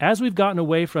 As we've gotten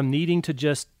away from needing to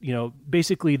just,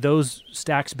 basically those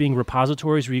stacks being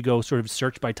repositories where you go sort of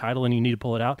search by title and you need to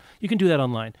pull it out, you can do that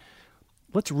online.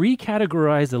 Let's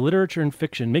recategorize the literature and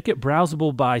fiction, make it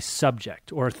browsable by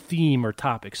subject or theme or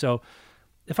topic. So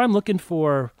if I'm looking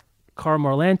for Karl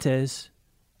Marlantes,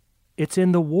 it's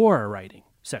in the war writing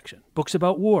section, books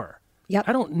about war. Yep.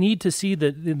 I don't need to see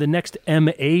the next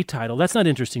MA title. That's not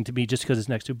interesting to me just because it's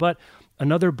next to, but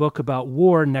another book about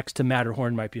war next to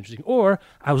Matterhorn might be interesting. Or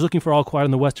I was looking for All Quiet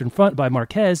on the Western Front by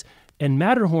Marquez, and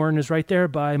Matterhorn is right there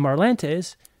by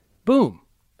Marlantes. Boom.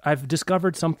 I've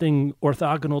discovered something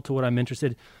orthogonal to what I'm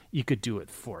interested in. You could do it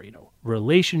for,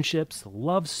 relationships,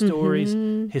 love stories,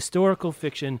 historical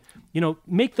fiction.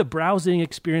 Make the browsing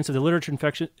experience of the literature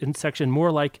and section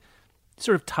more like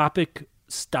sort of topic,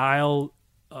 style,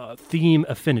 theme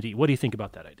affinity. What do you think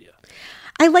about that idea?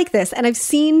 I like this. And I've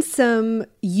seen some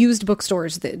used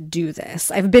bookstores that do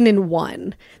this. I've been in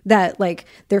one that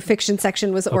their fiction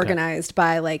section was organized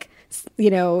by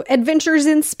adventures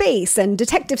in space and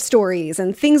detective stories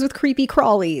and things with creepy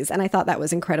crawlies. And I thought that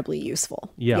was incredibly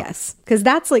useful. Yeah. Yes. Because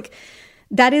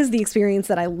that is the experience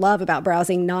that I love about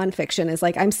browsing nonfiction is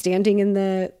I'm standing in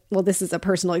this is a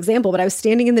personal example, but I was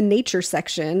standing in the nature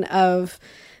section of,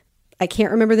 I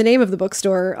can't remember the name of the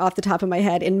bookstore off the top of my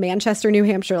head, in Manchester, New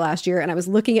Hampshire last year. And I was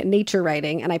looking at nature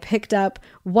writing and I picked up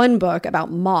one book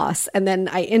about moss. And then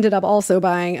I ended up also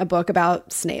buying a book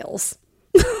about snails.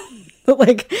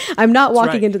 I'm not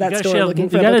walking into that store looking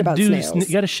for a book about snails.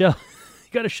 You got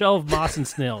a shelf of moss and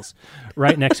snails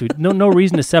right next to it. No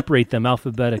reason to separate them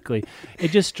alphabetically. It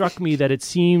just struck me that it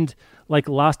seemed like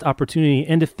lost opportunity.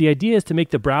 And if the idea is to make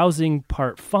the browsing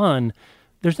part fun,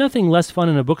 there's nothing less fun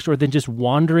in a bookstore than just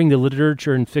wandering the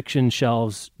literature and fiction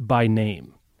shelves by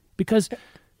name, because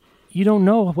you don't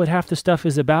know what half the stuff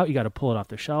is about. You got to pull it off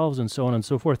the shelves and so on and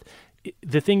so forth.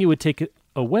 The thing you would take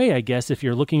away, I guess, if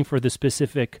you're looking for the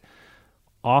specific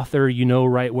author,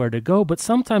 right where to go. But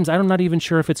sometimes I'm not even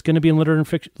sure if it's going to be in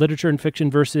literature and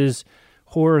fiction versus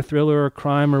horror, thriller, or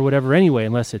crime, or whatever anyway,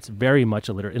 unless it's very much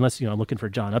unless, I'm looking for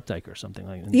John Updike or something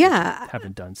like that. Yeah.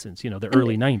 Haven't done since, the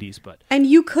early 90s, but. And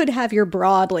you could have your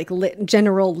broad,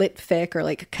 general lit fic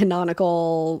or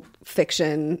canonical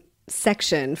fiction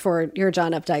section for your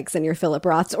John Updikes and your Philip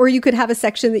Roths, or you could have a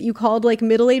section that you called like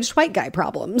middle-aged white guy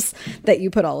problems that you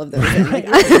put all of those in. Like,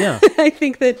 Yeah. I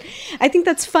think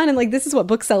that's fun. And like, this is what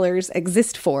booksellers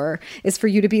exist for, is for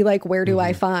you to be like, where do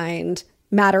I find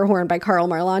Matterhorn by Karl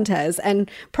Marlantes?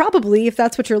 And probably if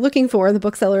that's what you're looking for, the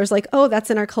bookseller is like, oh, that's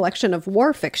in our collection of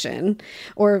war fiction,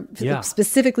 or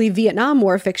specifically Vietnam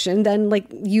War fiction. Then like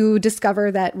you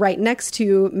discover that right next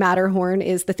to Matterhorn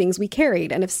is The Things We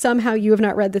Carried. And if somehow you have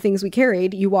not read The Things We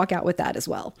Carried, you walk out with that as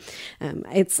well.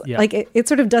 It's like, it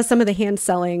sort of does some of the hand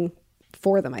selling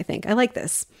for them, I think. I like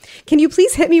this. Can you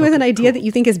please hit me with an idea that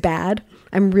you think is bad?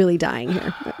 I'm really dying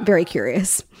here. Very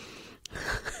curious.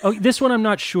 Oh, this one I'm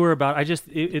not sure about.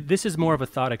 This is more of a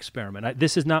thought experiment.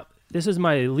 This is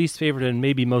my least favorite and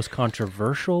maybe most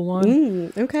controversial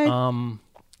one. Okay.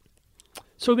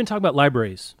 So we've been talking about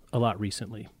libraries a lot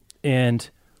recently, and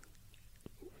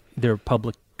they're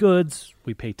public goods.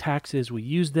 We pay taxes. We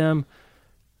use them.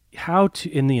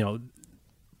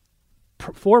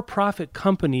 For-profit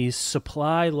companies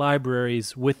supply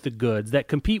libraries with the goods that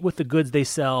compete with the goods they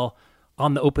sell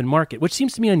on the open market, which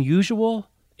seems to me unusual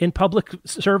in public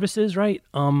services, right?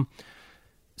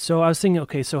 So I was thinking,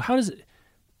 okay, so how does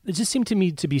it just seemed to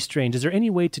me to be strange. Is there any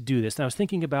way to do this? And I was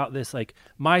thinking about this, like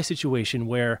my situation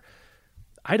where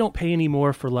I don't pay any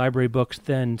more for library books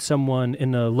than someone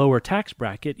in a lower tax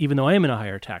bracket, even though I am in a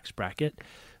higher tax bracket,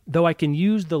 though I can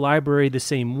use the library the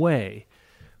same way.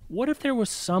 What if there was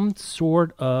some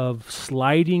sort of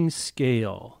sliding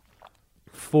scale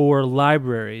for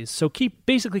libraries? So keep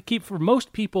for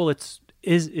most people, it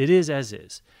is as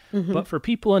is. Mm-hmm. But for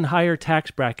people in higher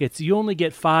tax brackets, you only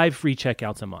get 5 free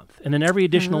checkouts a month. And then every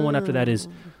additional one after that is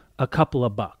a couple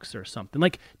of bucks or something.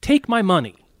 Like, take my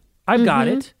money. I've got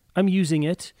it. I'm using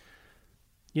it.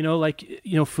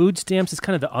 Food stamps is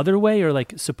kind of the other way, or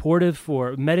like supportive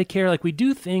for Medicare. Like, we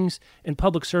do things in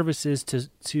public services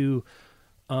to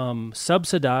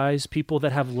subsidize people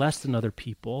that have less than other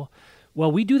people.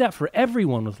 Well, we do that for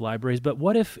everyone with libraries, but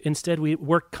what if instead we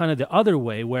work kind of the other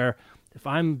way, where if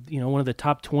I'm, one of the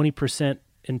top 20%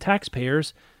 in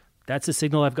taxpayers, that's a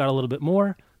signal I've got a little bit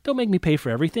more. Don't make me pay for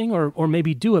everything, or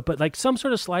maybe do it, but like some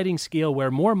sort of sliding scale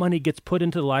where more money gets put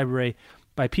into the library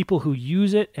by people who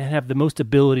use it and have the most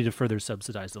ability to further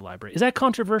subsidize the library. Is that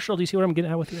controversial? Do you see what I'm getting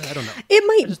at with here? I don't know. It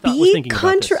might be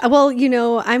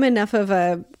Well, I'm enough of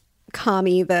a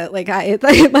commie that like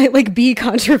it might like be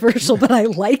controversial, but I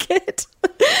like it.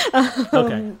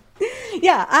 Okay.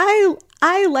 Yeah,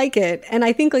 I like it, and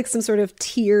I think like some sort of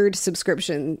tiered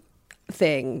subscription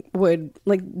thing would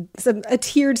like a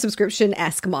tiered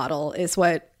subscription-esque model is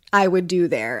what I would do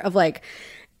there. Of like,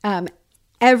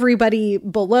 everybody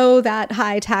below that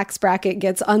high tax bracket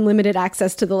gets unlimited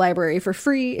access to the library for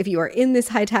free. If you are in this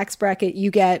high tax bracket,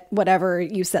 you get whatever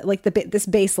you set, like this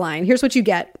baseline. Here's what you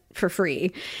get for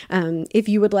free. If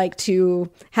you would like to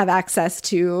have access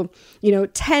to,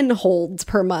 10 holds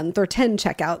per month or 10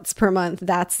 checkouts per month,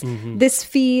 that's this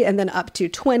fee. And then up to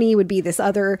 20 would be this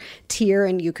other tier.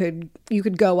 And you could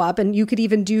go up, and you could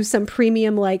even do some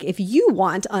premium, like if you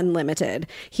want unlimited,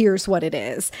 here's what it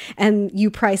is. And you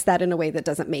price that in a way that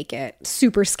doesn't make it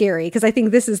super scary. Because I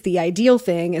think this is the ideal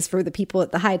thing, is for the people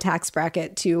at the high tax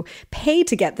bracket to pay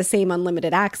to get the same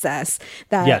unlimited access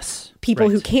that people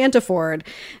who can't afford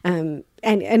and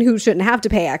who shouldn't have to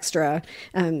pay extra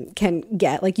can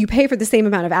get. Like, you pay for the same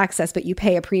amount of access, but you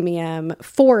pay a premium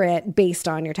for it based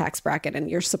on your tax bracket, and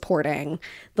you're supporting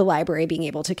the library being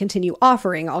able to continue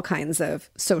offering all kinds of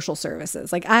social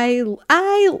services. Like, I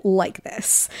like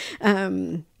this.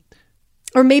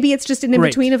 Or maybe it's just an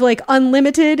in-between of like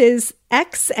unlimited is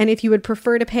X, and if you would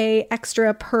prefer to pay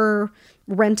extra per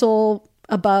rental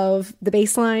above the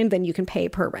baseline, then you can pay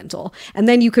per rental. And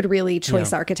then you could really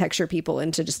choice architecture people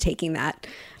into just taking that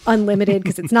unlimited,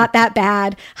 because it's not that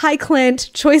bad. Hi,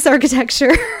 Clint, choice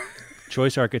architecture.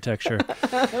 Choice architecture.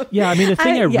 Yeah, I mean, the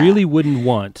thing I really wouldn't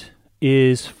want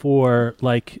is for,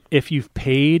 like, if you've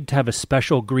paid to have a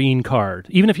special green card,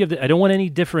 even if you have I don't want any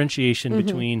differentiation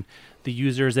between the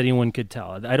users that anyone could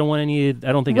tell. I don't want any, I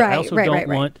don't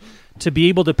want to be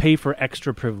able to pay for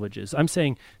extra privileges. I'm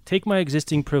saying take my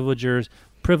existing privileges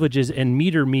and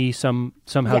meter me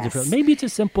somehow different. Maybe it's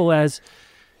as simple as,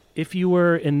 if you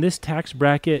were in this tax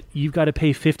bracket, you've got to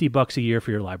pay $50 a year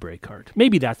for your library card.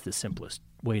 Maybe that's the simplest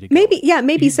way to go.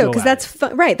 Maybe so, because that's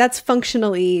that's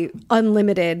functionally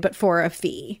unlimited, but for a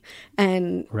fee.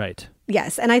 And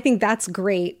yes, and I think that's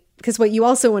great, because what you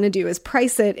also want to do is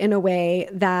price it in a way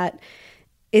that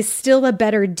is still a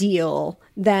better deal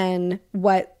than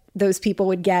what those people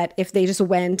would get if they just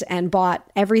went and bought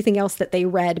everything else that they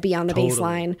read beyond the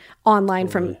baseline online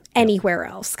from anywhere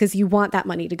else, because you want that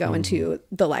money to go into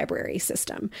the library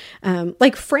system.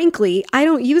 Like, frankly, I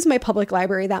don't use my public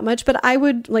library that much, but I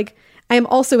am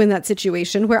also in that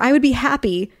situation where I would be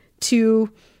happy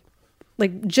to,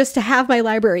 like, just to have my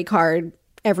library card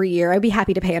every year. I'd be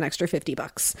happy to pay an extra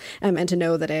 $50 and to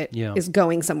know that it is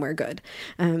going somewhere good.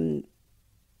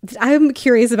 I'm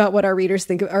curious about what our readers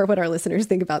think or what our listeners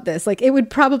think about this. Like, it would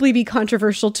probably be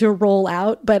controversial to roll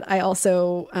out, but I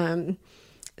also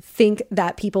think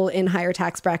that people in higher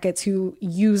tax brackets who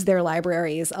use their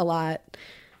libraries a lot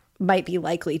might be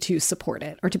likely to support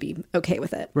it or to be okay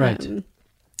with it. Right.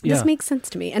 This makes sense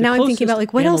to me. And now I'm thinking about,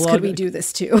 like, what else could we do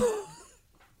this to?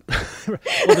 Well,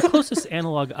 the closest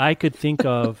analog I could think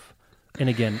of, and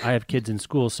again, I have kids in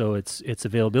school, so it's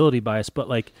availability bias, but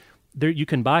like, there, you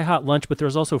can buy hot lunch, but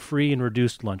there's also free and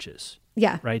reduced lunches.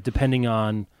 Yeah. Right? Depending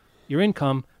on your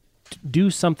income, do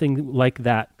something like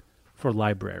that for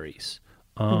libraries.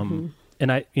 And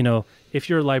if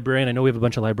you're a librarian, I know we have a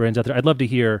bunch of librarians out there. I'd love to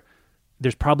hear,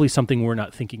 there's probably something we're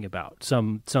not thinking about,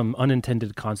 some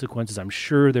unintended consequences. I'm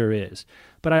sure there is.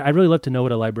 But I'd really love to know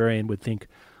what a librarian would think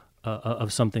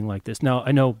of something like this. Now,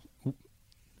 I know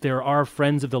there are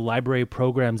Friends of the Library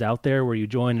programs out there where you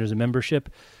join, there's a membership.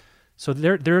 So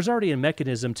there's already a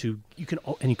mechanism you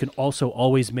can also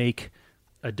always make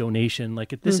a donation.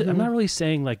 Like this, I'm not really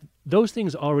saying like those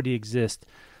things already exist.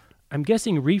 I'm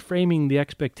guessing reframing the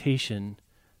expectation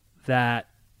that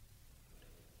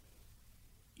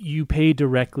you pay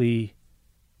directly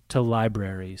to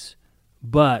libraries,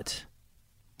 but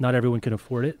not everyone can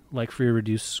afford it, like free or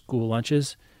reduced school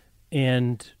lunches,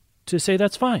 and to say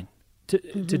that's fine, to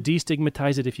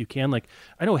destigmatize it if you can. Like,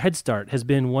 I know Head Start has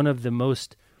been one of the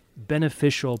most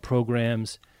beneficial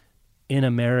programs in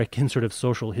American sort of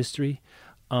social history.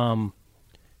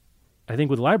 I think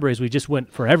with libraries, we just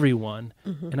went for everyone,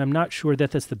 and I'm not sure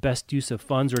that that's the best use of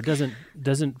funds, or it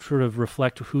doesn't sort of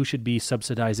reflect who should be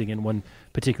subsidizing in one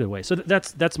particular way. So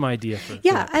that's my idea. For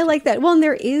I like that. Well, and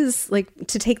there is, like,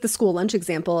 to take the school lunch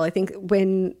example, I think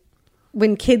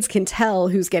when kids can tell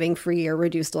who's getting free or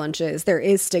reduced lunches, there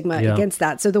is stigma against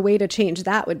that. So the way to change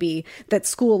that would be that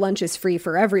school lunch is free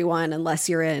for everyone unless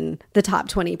you're in the top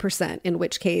 20%, in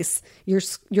which case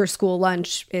your school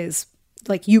lunch is,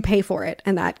 like, you pay for it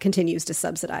and that continues to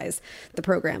subsidize the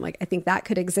program. Like, I think that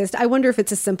could exist. I wonder if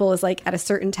it's as simple as, like, at a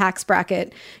certain tax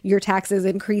bracket, your taxes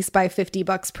increase by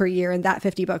 $50 per year and that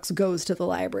 $50 goes to the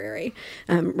library,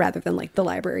 rather than, like, the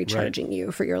library charging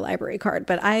you for your library card.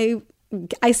 But I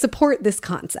support this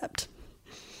concept.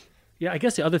 Yeah, I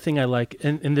guess the other thing I like,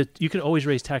 and that you could always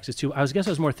raise taxes too. I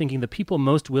was more thinking the people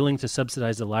most willing to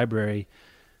subsidize the library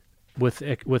with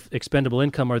expendable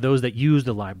income are those that use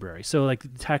the library. So, like,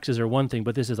 taxes are one thing,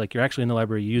 but this is like, you're actually in the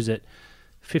library, you use it.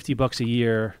 $50 a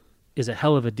year is a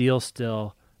hell of a deal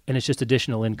still, and it's just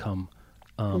additional income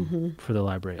for the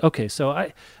library. Okay, so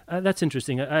I that's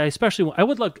interesting. I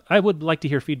would like to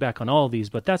hear feedback on all of these,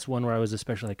 but that's one where I was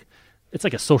especially like, it's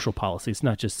like a social policy. It's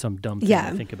not just some dumb thing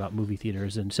to think about movie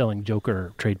theaters and selling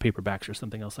Joker trade paperbacks or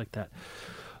something else like that.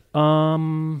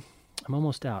 I'm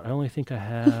almost out. I only think I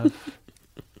have,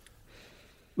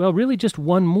 well, really just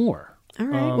one more. All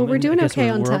right. Well, we're doing okay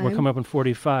on time. We're coming up on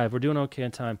 45. We're doing okay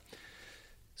on time.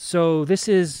 So this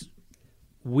is,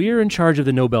 we're in charge of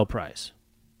the Nobel Prize.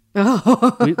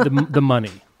 Oh. The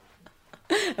money.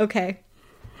 Okay.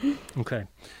 Okay.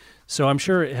 So I'm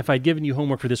sure if I'd given you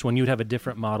homework for this one, you'd have a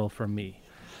different model from me.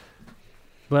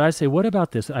 But I say, what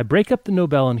about this? I break up the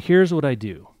Nobel, and here's what I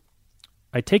do.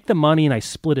 I take the money and I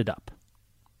split it up.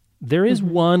 There is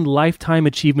one Lifetime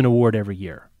Achievement Award every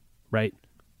year, right?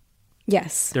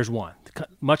 Yes. There's one.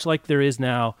 Much like there is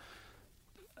now.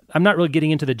 I'm not really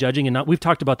getting into the judging, and we've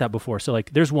talked about that before. So,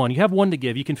 like, there's one. You have one to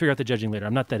give. You can figure out the judging later.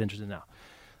 I'm not that interested now.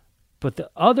 But the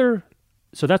other,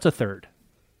 so that's a third.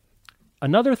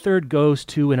 Another third goes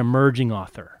to an emerging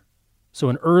author, so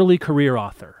an early career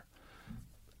author.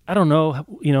 I don't know,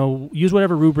 use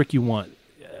whatever rubric you want.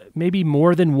 Maybe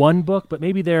more than one book, but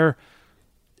maybe they're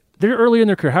early in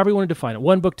their career, however you want to define it.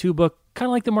 One book, two book, kind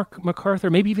of like the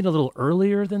MacArthur, maybe even a little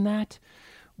earlier than that,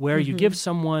 where you give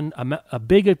someone a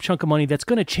big chunk of money that's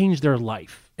going to change their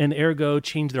life, and ergo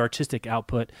change their artistic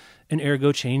output, and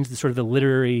ergo change the sort of the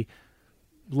literary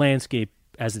landscape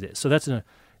as it is. So that's and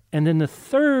then the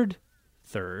third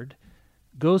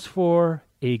goes for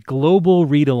a global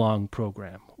read-along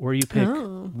program where you pick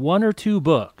one or two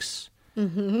books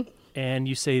and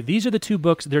you say, these are the two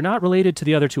books. They're not related to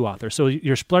the other two authors. So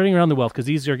you're spreading around the wealth because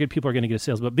these are good people are going to get a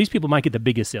sales bump. These people might get the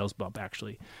biggest sales bump,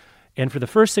 actually. And for the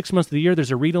first 6 months of the year,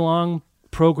 there's a read-along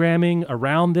programming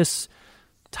around this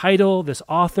title, this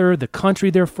author, the country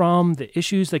they're from, the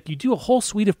issues. Like you do a whole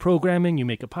suite of programming. You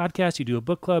make a podcast, you do a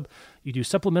book club, you do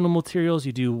supplemental materials,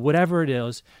 you do whatever it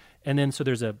is. And then so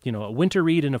there's a winter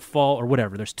read and a fall or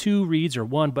whatever. There's 2 reads or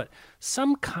 1, but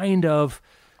some kind of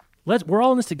we're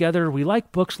all in this together. We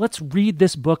like books. Let's read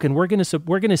this book, and we're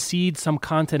gonna seed some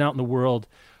content out in the world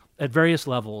at various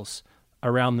levels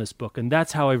around this book. And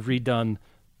that's how I've redone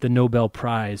the Nobel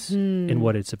Prize and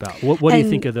what it's about. What do you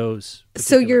think of those?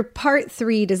 So your part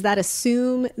 3, does that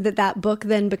assume that book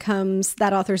then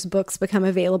that author's books become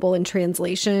available in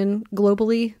translation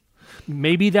globally?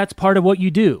 Maybe that's part of what you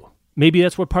do. Maybe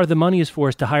that's what part of the money is for,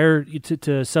 is to hire,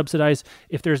 to subsidize.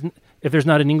 If there's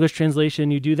not an English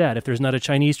translation, you do that. If there's not a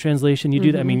Chinese translation, you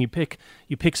do that. I mean, you pick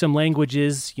some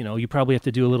languages. You probably have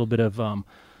to do a little bit of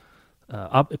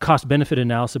cost-benefit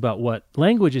analysis about what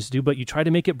languages do, but you try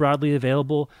to make it broadly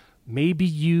available. Maybe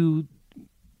you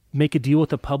make a deal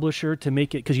with a publisher to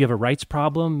make it, because you have a rights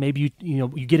problem. Maybe you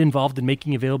get involved in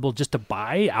making available just to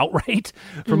buy outright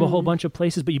from a whole bunch of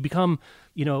places, but you become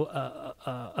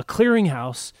a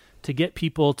clearinghouse to get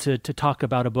people to talk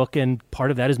about a book, and part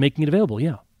of that is making it available.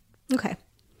 Yeah. Okay.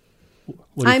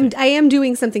 I am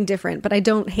doing something different, but I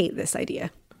don't hate this idea.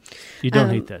 You don't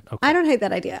hate that? Okay. I don't hate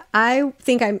that idea. I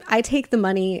think I take the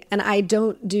money and I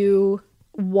don't do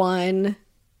one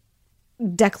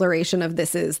declaration of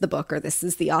this is the book or this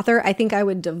is the author. I think I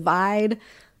would divide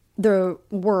the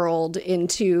world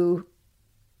into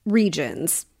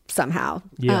regions somehow.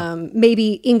 Yeah.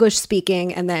 Maybe English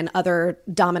speaking and then other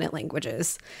dominant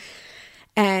languages.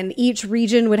 And each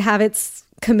region would have its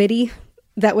committee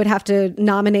that would have to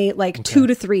nominate 2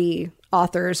 to 3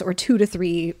 authors or 2 to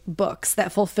 3 books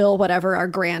that fulfill whatever our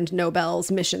grand Nobel's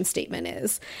mission statement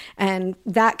is. And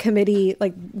that committee,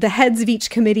 the heads of each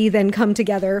committee then come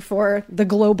together for the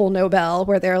global Nobel,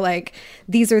 where they're like,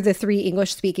 these are the 3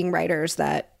 English speaking writers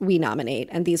that we nominate.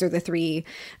 And these are the 3,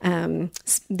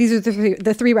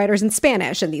 the 3 writers in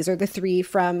Spanish. And these are the 3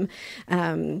 from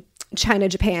China,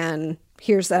 Japan.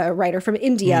 Here's a writer from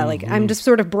India. I'm just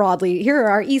sort of broadly, here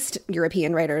are our East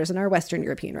European writers and our Western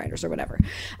European writers or whatever.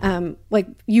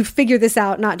 You figure this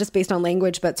out, not just based on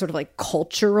language, but sort of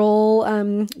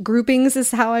cultural groupings is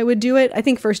how I would do it. I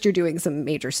think first you're doing some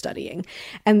major studying,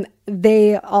 and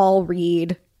they all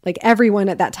read, everyone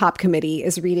at that top committee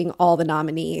is reading all the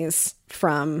nominees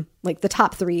from the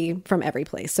top 3 from every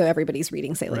place. So everybody's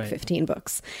reading, say, 15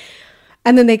 books.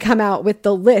 And then they come out with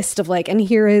the list of and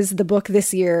here is the book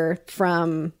this year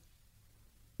from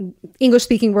English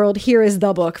speaking world. Here is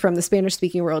the book from the Spanish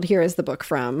speaking world. Here is the book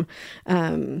from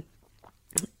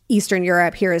Eastern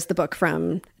Europe. Here is the book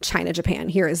from China, Japan.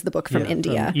 Here is the book from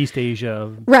India. From East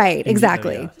Asia. Right, India,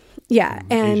 exactly. Yeah.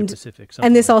 And Pacific,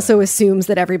 and this also that. assumes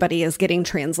that everybody is getting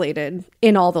translated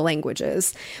in all the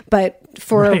languages. But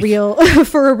for a real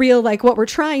what we're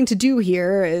trying to do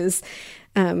here is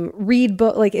read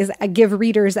book is give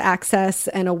readers access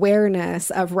and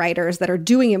awareness of writers that are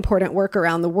doing important work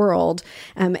around the world,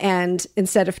 and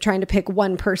instead of trying to pick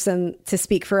one person to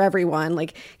speak for everyone,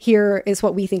 here is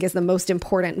what we think is the most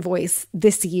important voice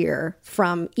this year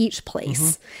from each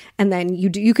place. And then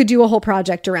you could do a whole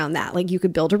project around that. You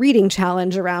could build a reading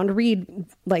challenge around read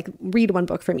one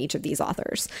book from each of these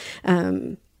authors,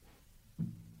 and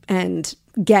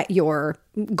get your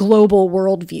global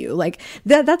worldview.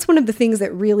 That's one of the things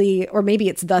that really, or maybe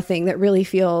it's the thing that really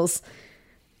feels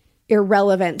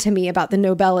irrelevant to me about the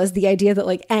Nobel, is the idea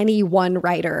that any one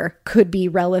writer could be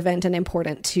relevant and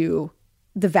important to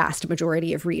the vast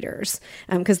majority of readers.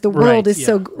 Because the world is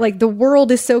the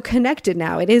world is so connected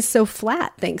now. It is so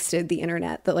flat thanks to the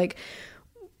internet that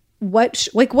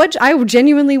what I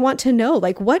genuinely want to know,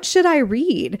 what should I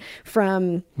read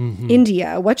from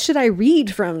India? What should I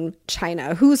read from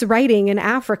China? Who's writing in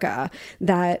Africa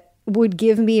that would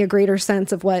give me a greater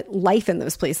sense of what life in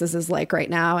those places is like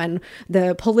right now, and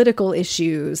the political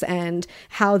issues and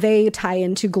how they tie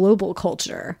into global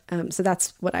culture. So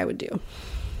that's what I would do.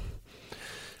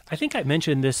 I think I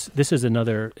mentioned this. This is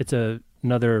another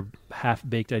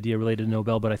half-baked idea related to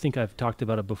Nobel, but I think I've talked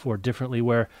about it before differently,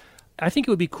 where I think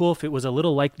it would be cool if it was a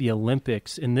little like the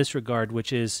Olympics in this regard,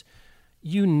 which is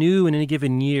you knew in any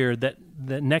given year that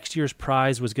next year's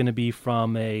prize was going to be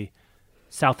from a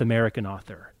South American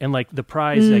author. And the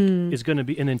prize is going to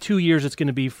be, and in 2 years it's going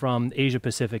to be from Asia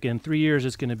Pacific, and in 3 years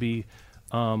it's going to be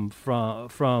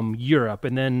from Europe,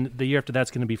 and then the year after that's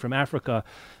going to be from Africa,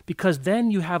 because then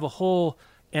you have a whole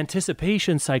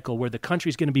anticipation cycle where the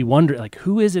country's going to be wondering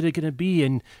who is it going to be,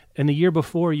 and the year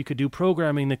before you could do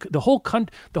programming. The whole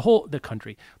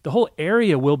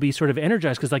area will be sort of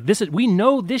energized, because we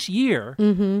know this year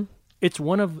it's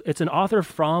an author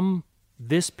from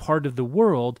this part of the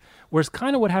world. Whereas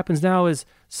kind of what happens now is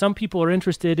some people are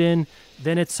interested in,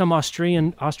 then it's some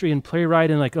Austrian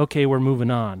playwright, and like, okay, we're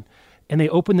moving on, and they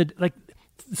open the like.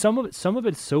 Some of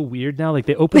it's so weird now. Like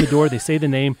they open the door, they say the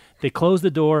name, they close the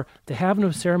door, they have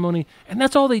no ceremony, and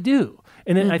that's all they do.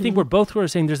 And then I think we're both sort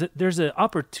of saying there's an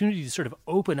opportunity to sort of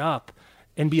open up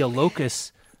and be a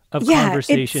locus of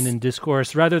conversation and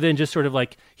discourse, rather than just sort of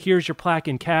like, here's your plaque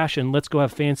and cash and let's go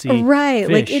have fancy right.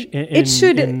 fish Like it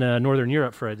should in Northern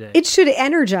Europe for a day. It should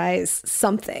energize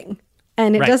something,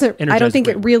 and it Right. doesn't. I don't Energize think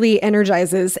the it really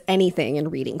energizes anything in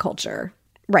reading culture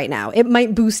right now. It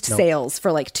might boost sales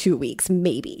for like 2 weeks,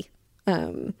 maybe.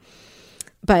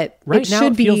 But Right it now,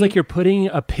 should it feels be, like you're putting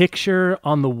a picture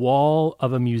on the wall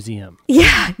of a museum.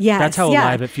 yeah, That's how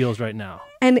alive it feels right now.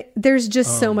 And there's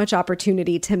just so much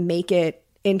opportunity to make it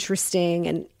interesting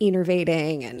and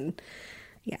innovating, and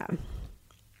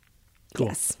Cool.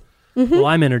 yes. Well,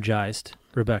 I'm energized,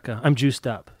 Rebecca. I'm juiced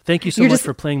up. Thank you so You're much just-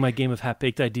 for playing my game of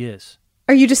half-baked ideas.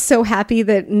 Are you just so happy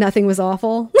that nothing was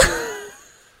awful?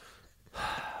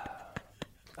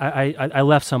 I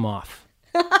left some off,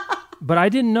 but I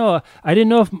didn't know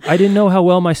how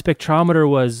well my spectrometer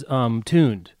was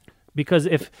tuned. Because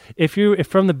if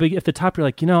from the top you're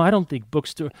like, I don't think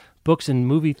books and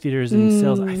movie theaters and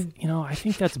sales, I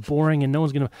think that's boring and no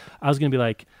one's I was gonna be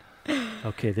like,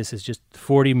 okay, this is just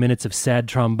 40 minutes of sad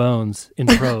trombones in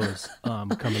prose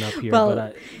coming up here.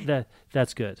 Well, but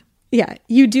that's good. Yeah,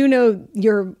 you do know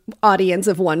your audience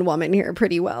of one woman here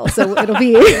pretty well, so it'll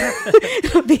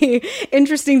be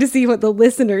interesting to see what the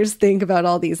listeners think about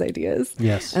all these ideas.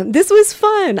 Yes. This was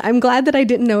fun. I'm glad that I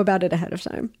didn't know about it ahead of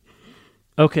time.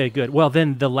 Okay, good. Well,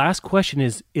 then the last question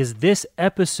is this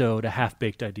episode a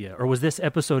half-baked idea, or was this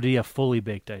episode a fully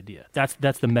baked idea? That's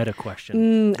the meta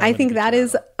question. I think that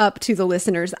is up to the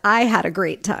listeners. I had a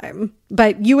great time,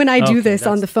 but you and I do this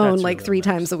on the phone that's like really 3 nice.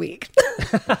 times a week.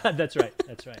 That's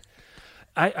right.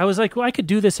 I was like, well, I could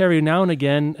do this every now and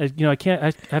again. I can't.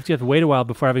 I have to wait a while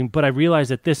before having. But I realized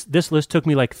that this list took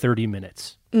me like 30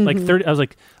 minutes. Like 30. I was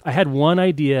like, I had one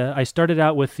idea. I started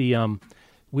out with the.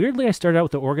 Weirdly, I started out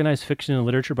with the organized fiction and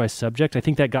literature by subject. I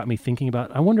think that got me thinking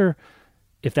about. I wonder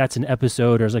if that's an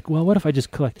episode, or I was like, well, what if I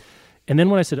just collect? And then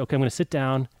when I said, okay, I'm going to sit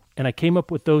down, and I came up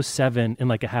with those 7 in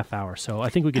like a half hour. So I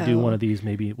think we could do one of these.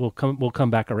 Maybe we'll come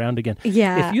back around again.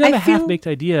 Yeah, If you have I a half-baked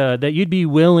idea that you'd be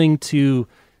willing to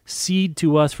seed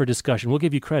to us for discussion, we'll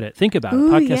give you credit. Think about it.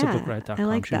 Podcast at bookriot.com. I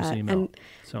like Shoot us that. an email. And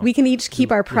So, we can each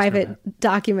keep our please private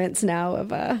documents now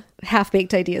of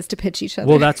half-baked ideas to pitch each other.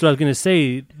 well, that's what I was going to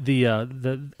say.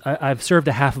 I've served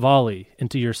a half volley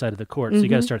into your side of the court, so you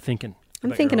got to start thinking. I'm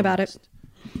your thinking own about list.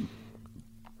 it.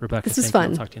 Rebecca, This was thank you.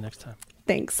 fun. I'll talk to you next time.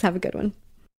 Thanks. Have a good one.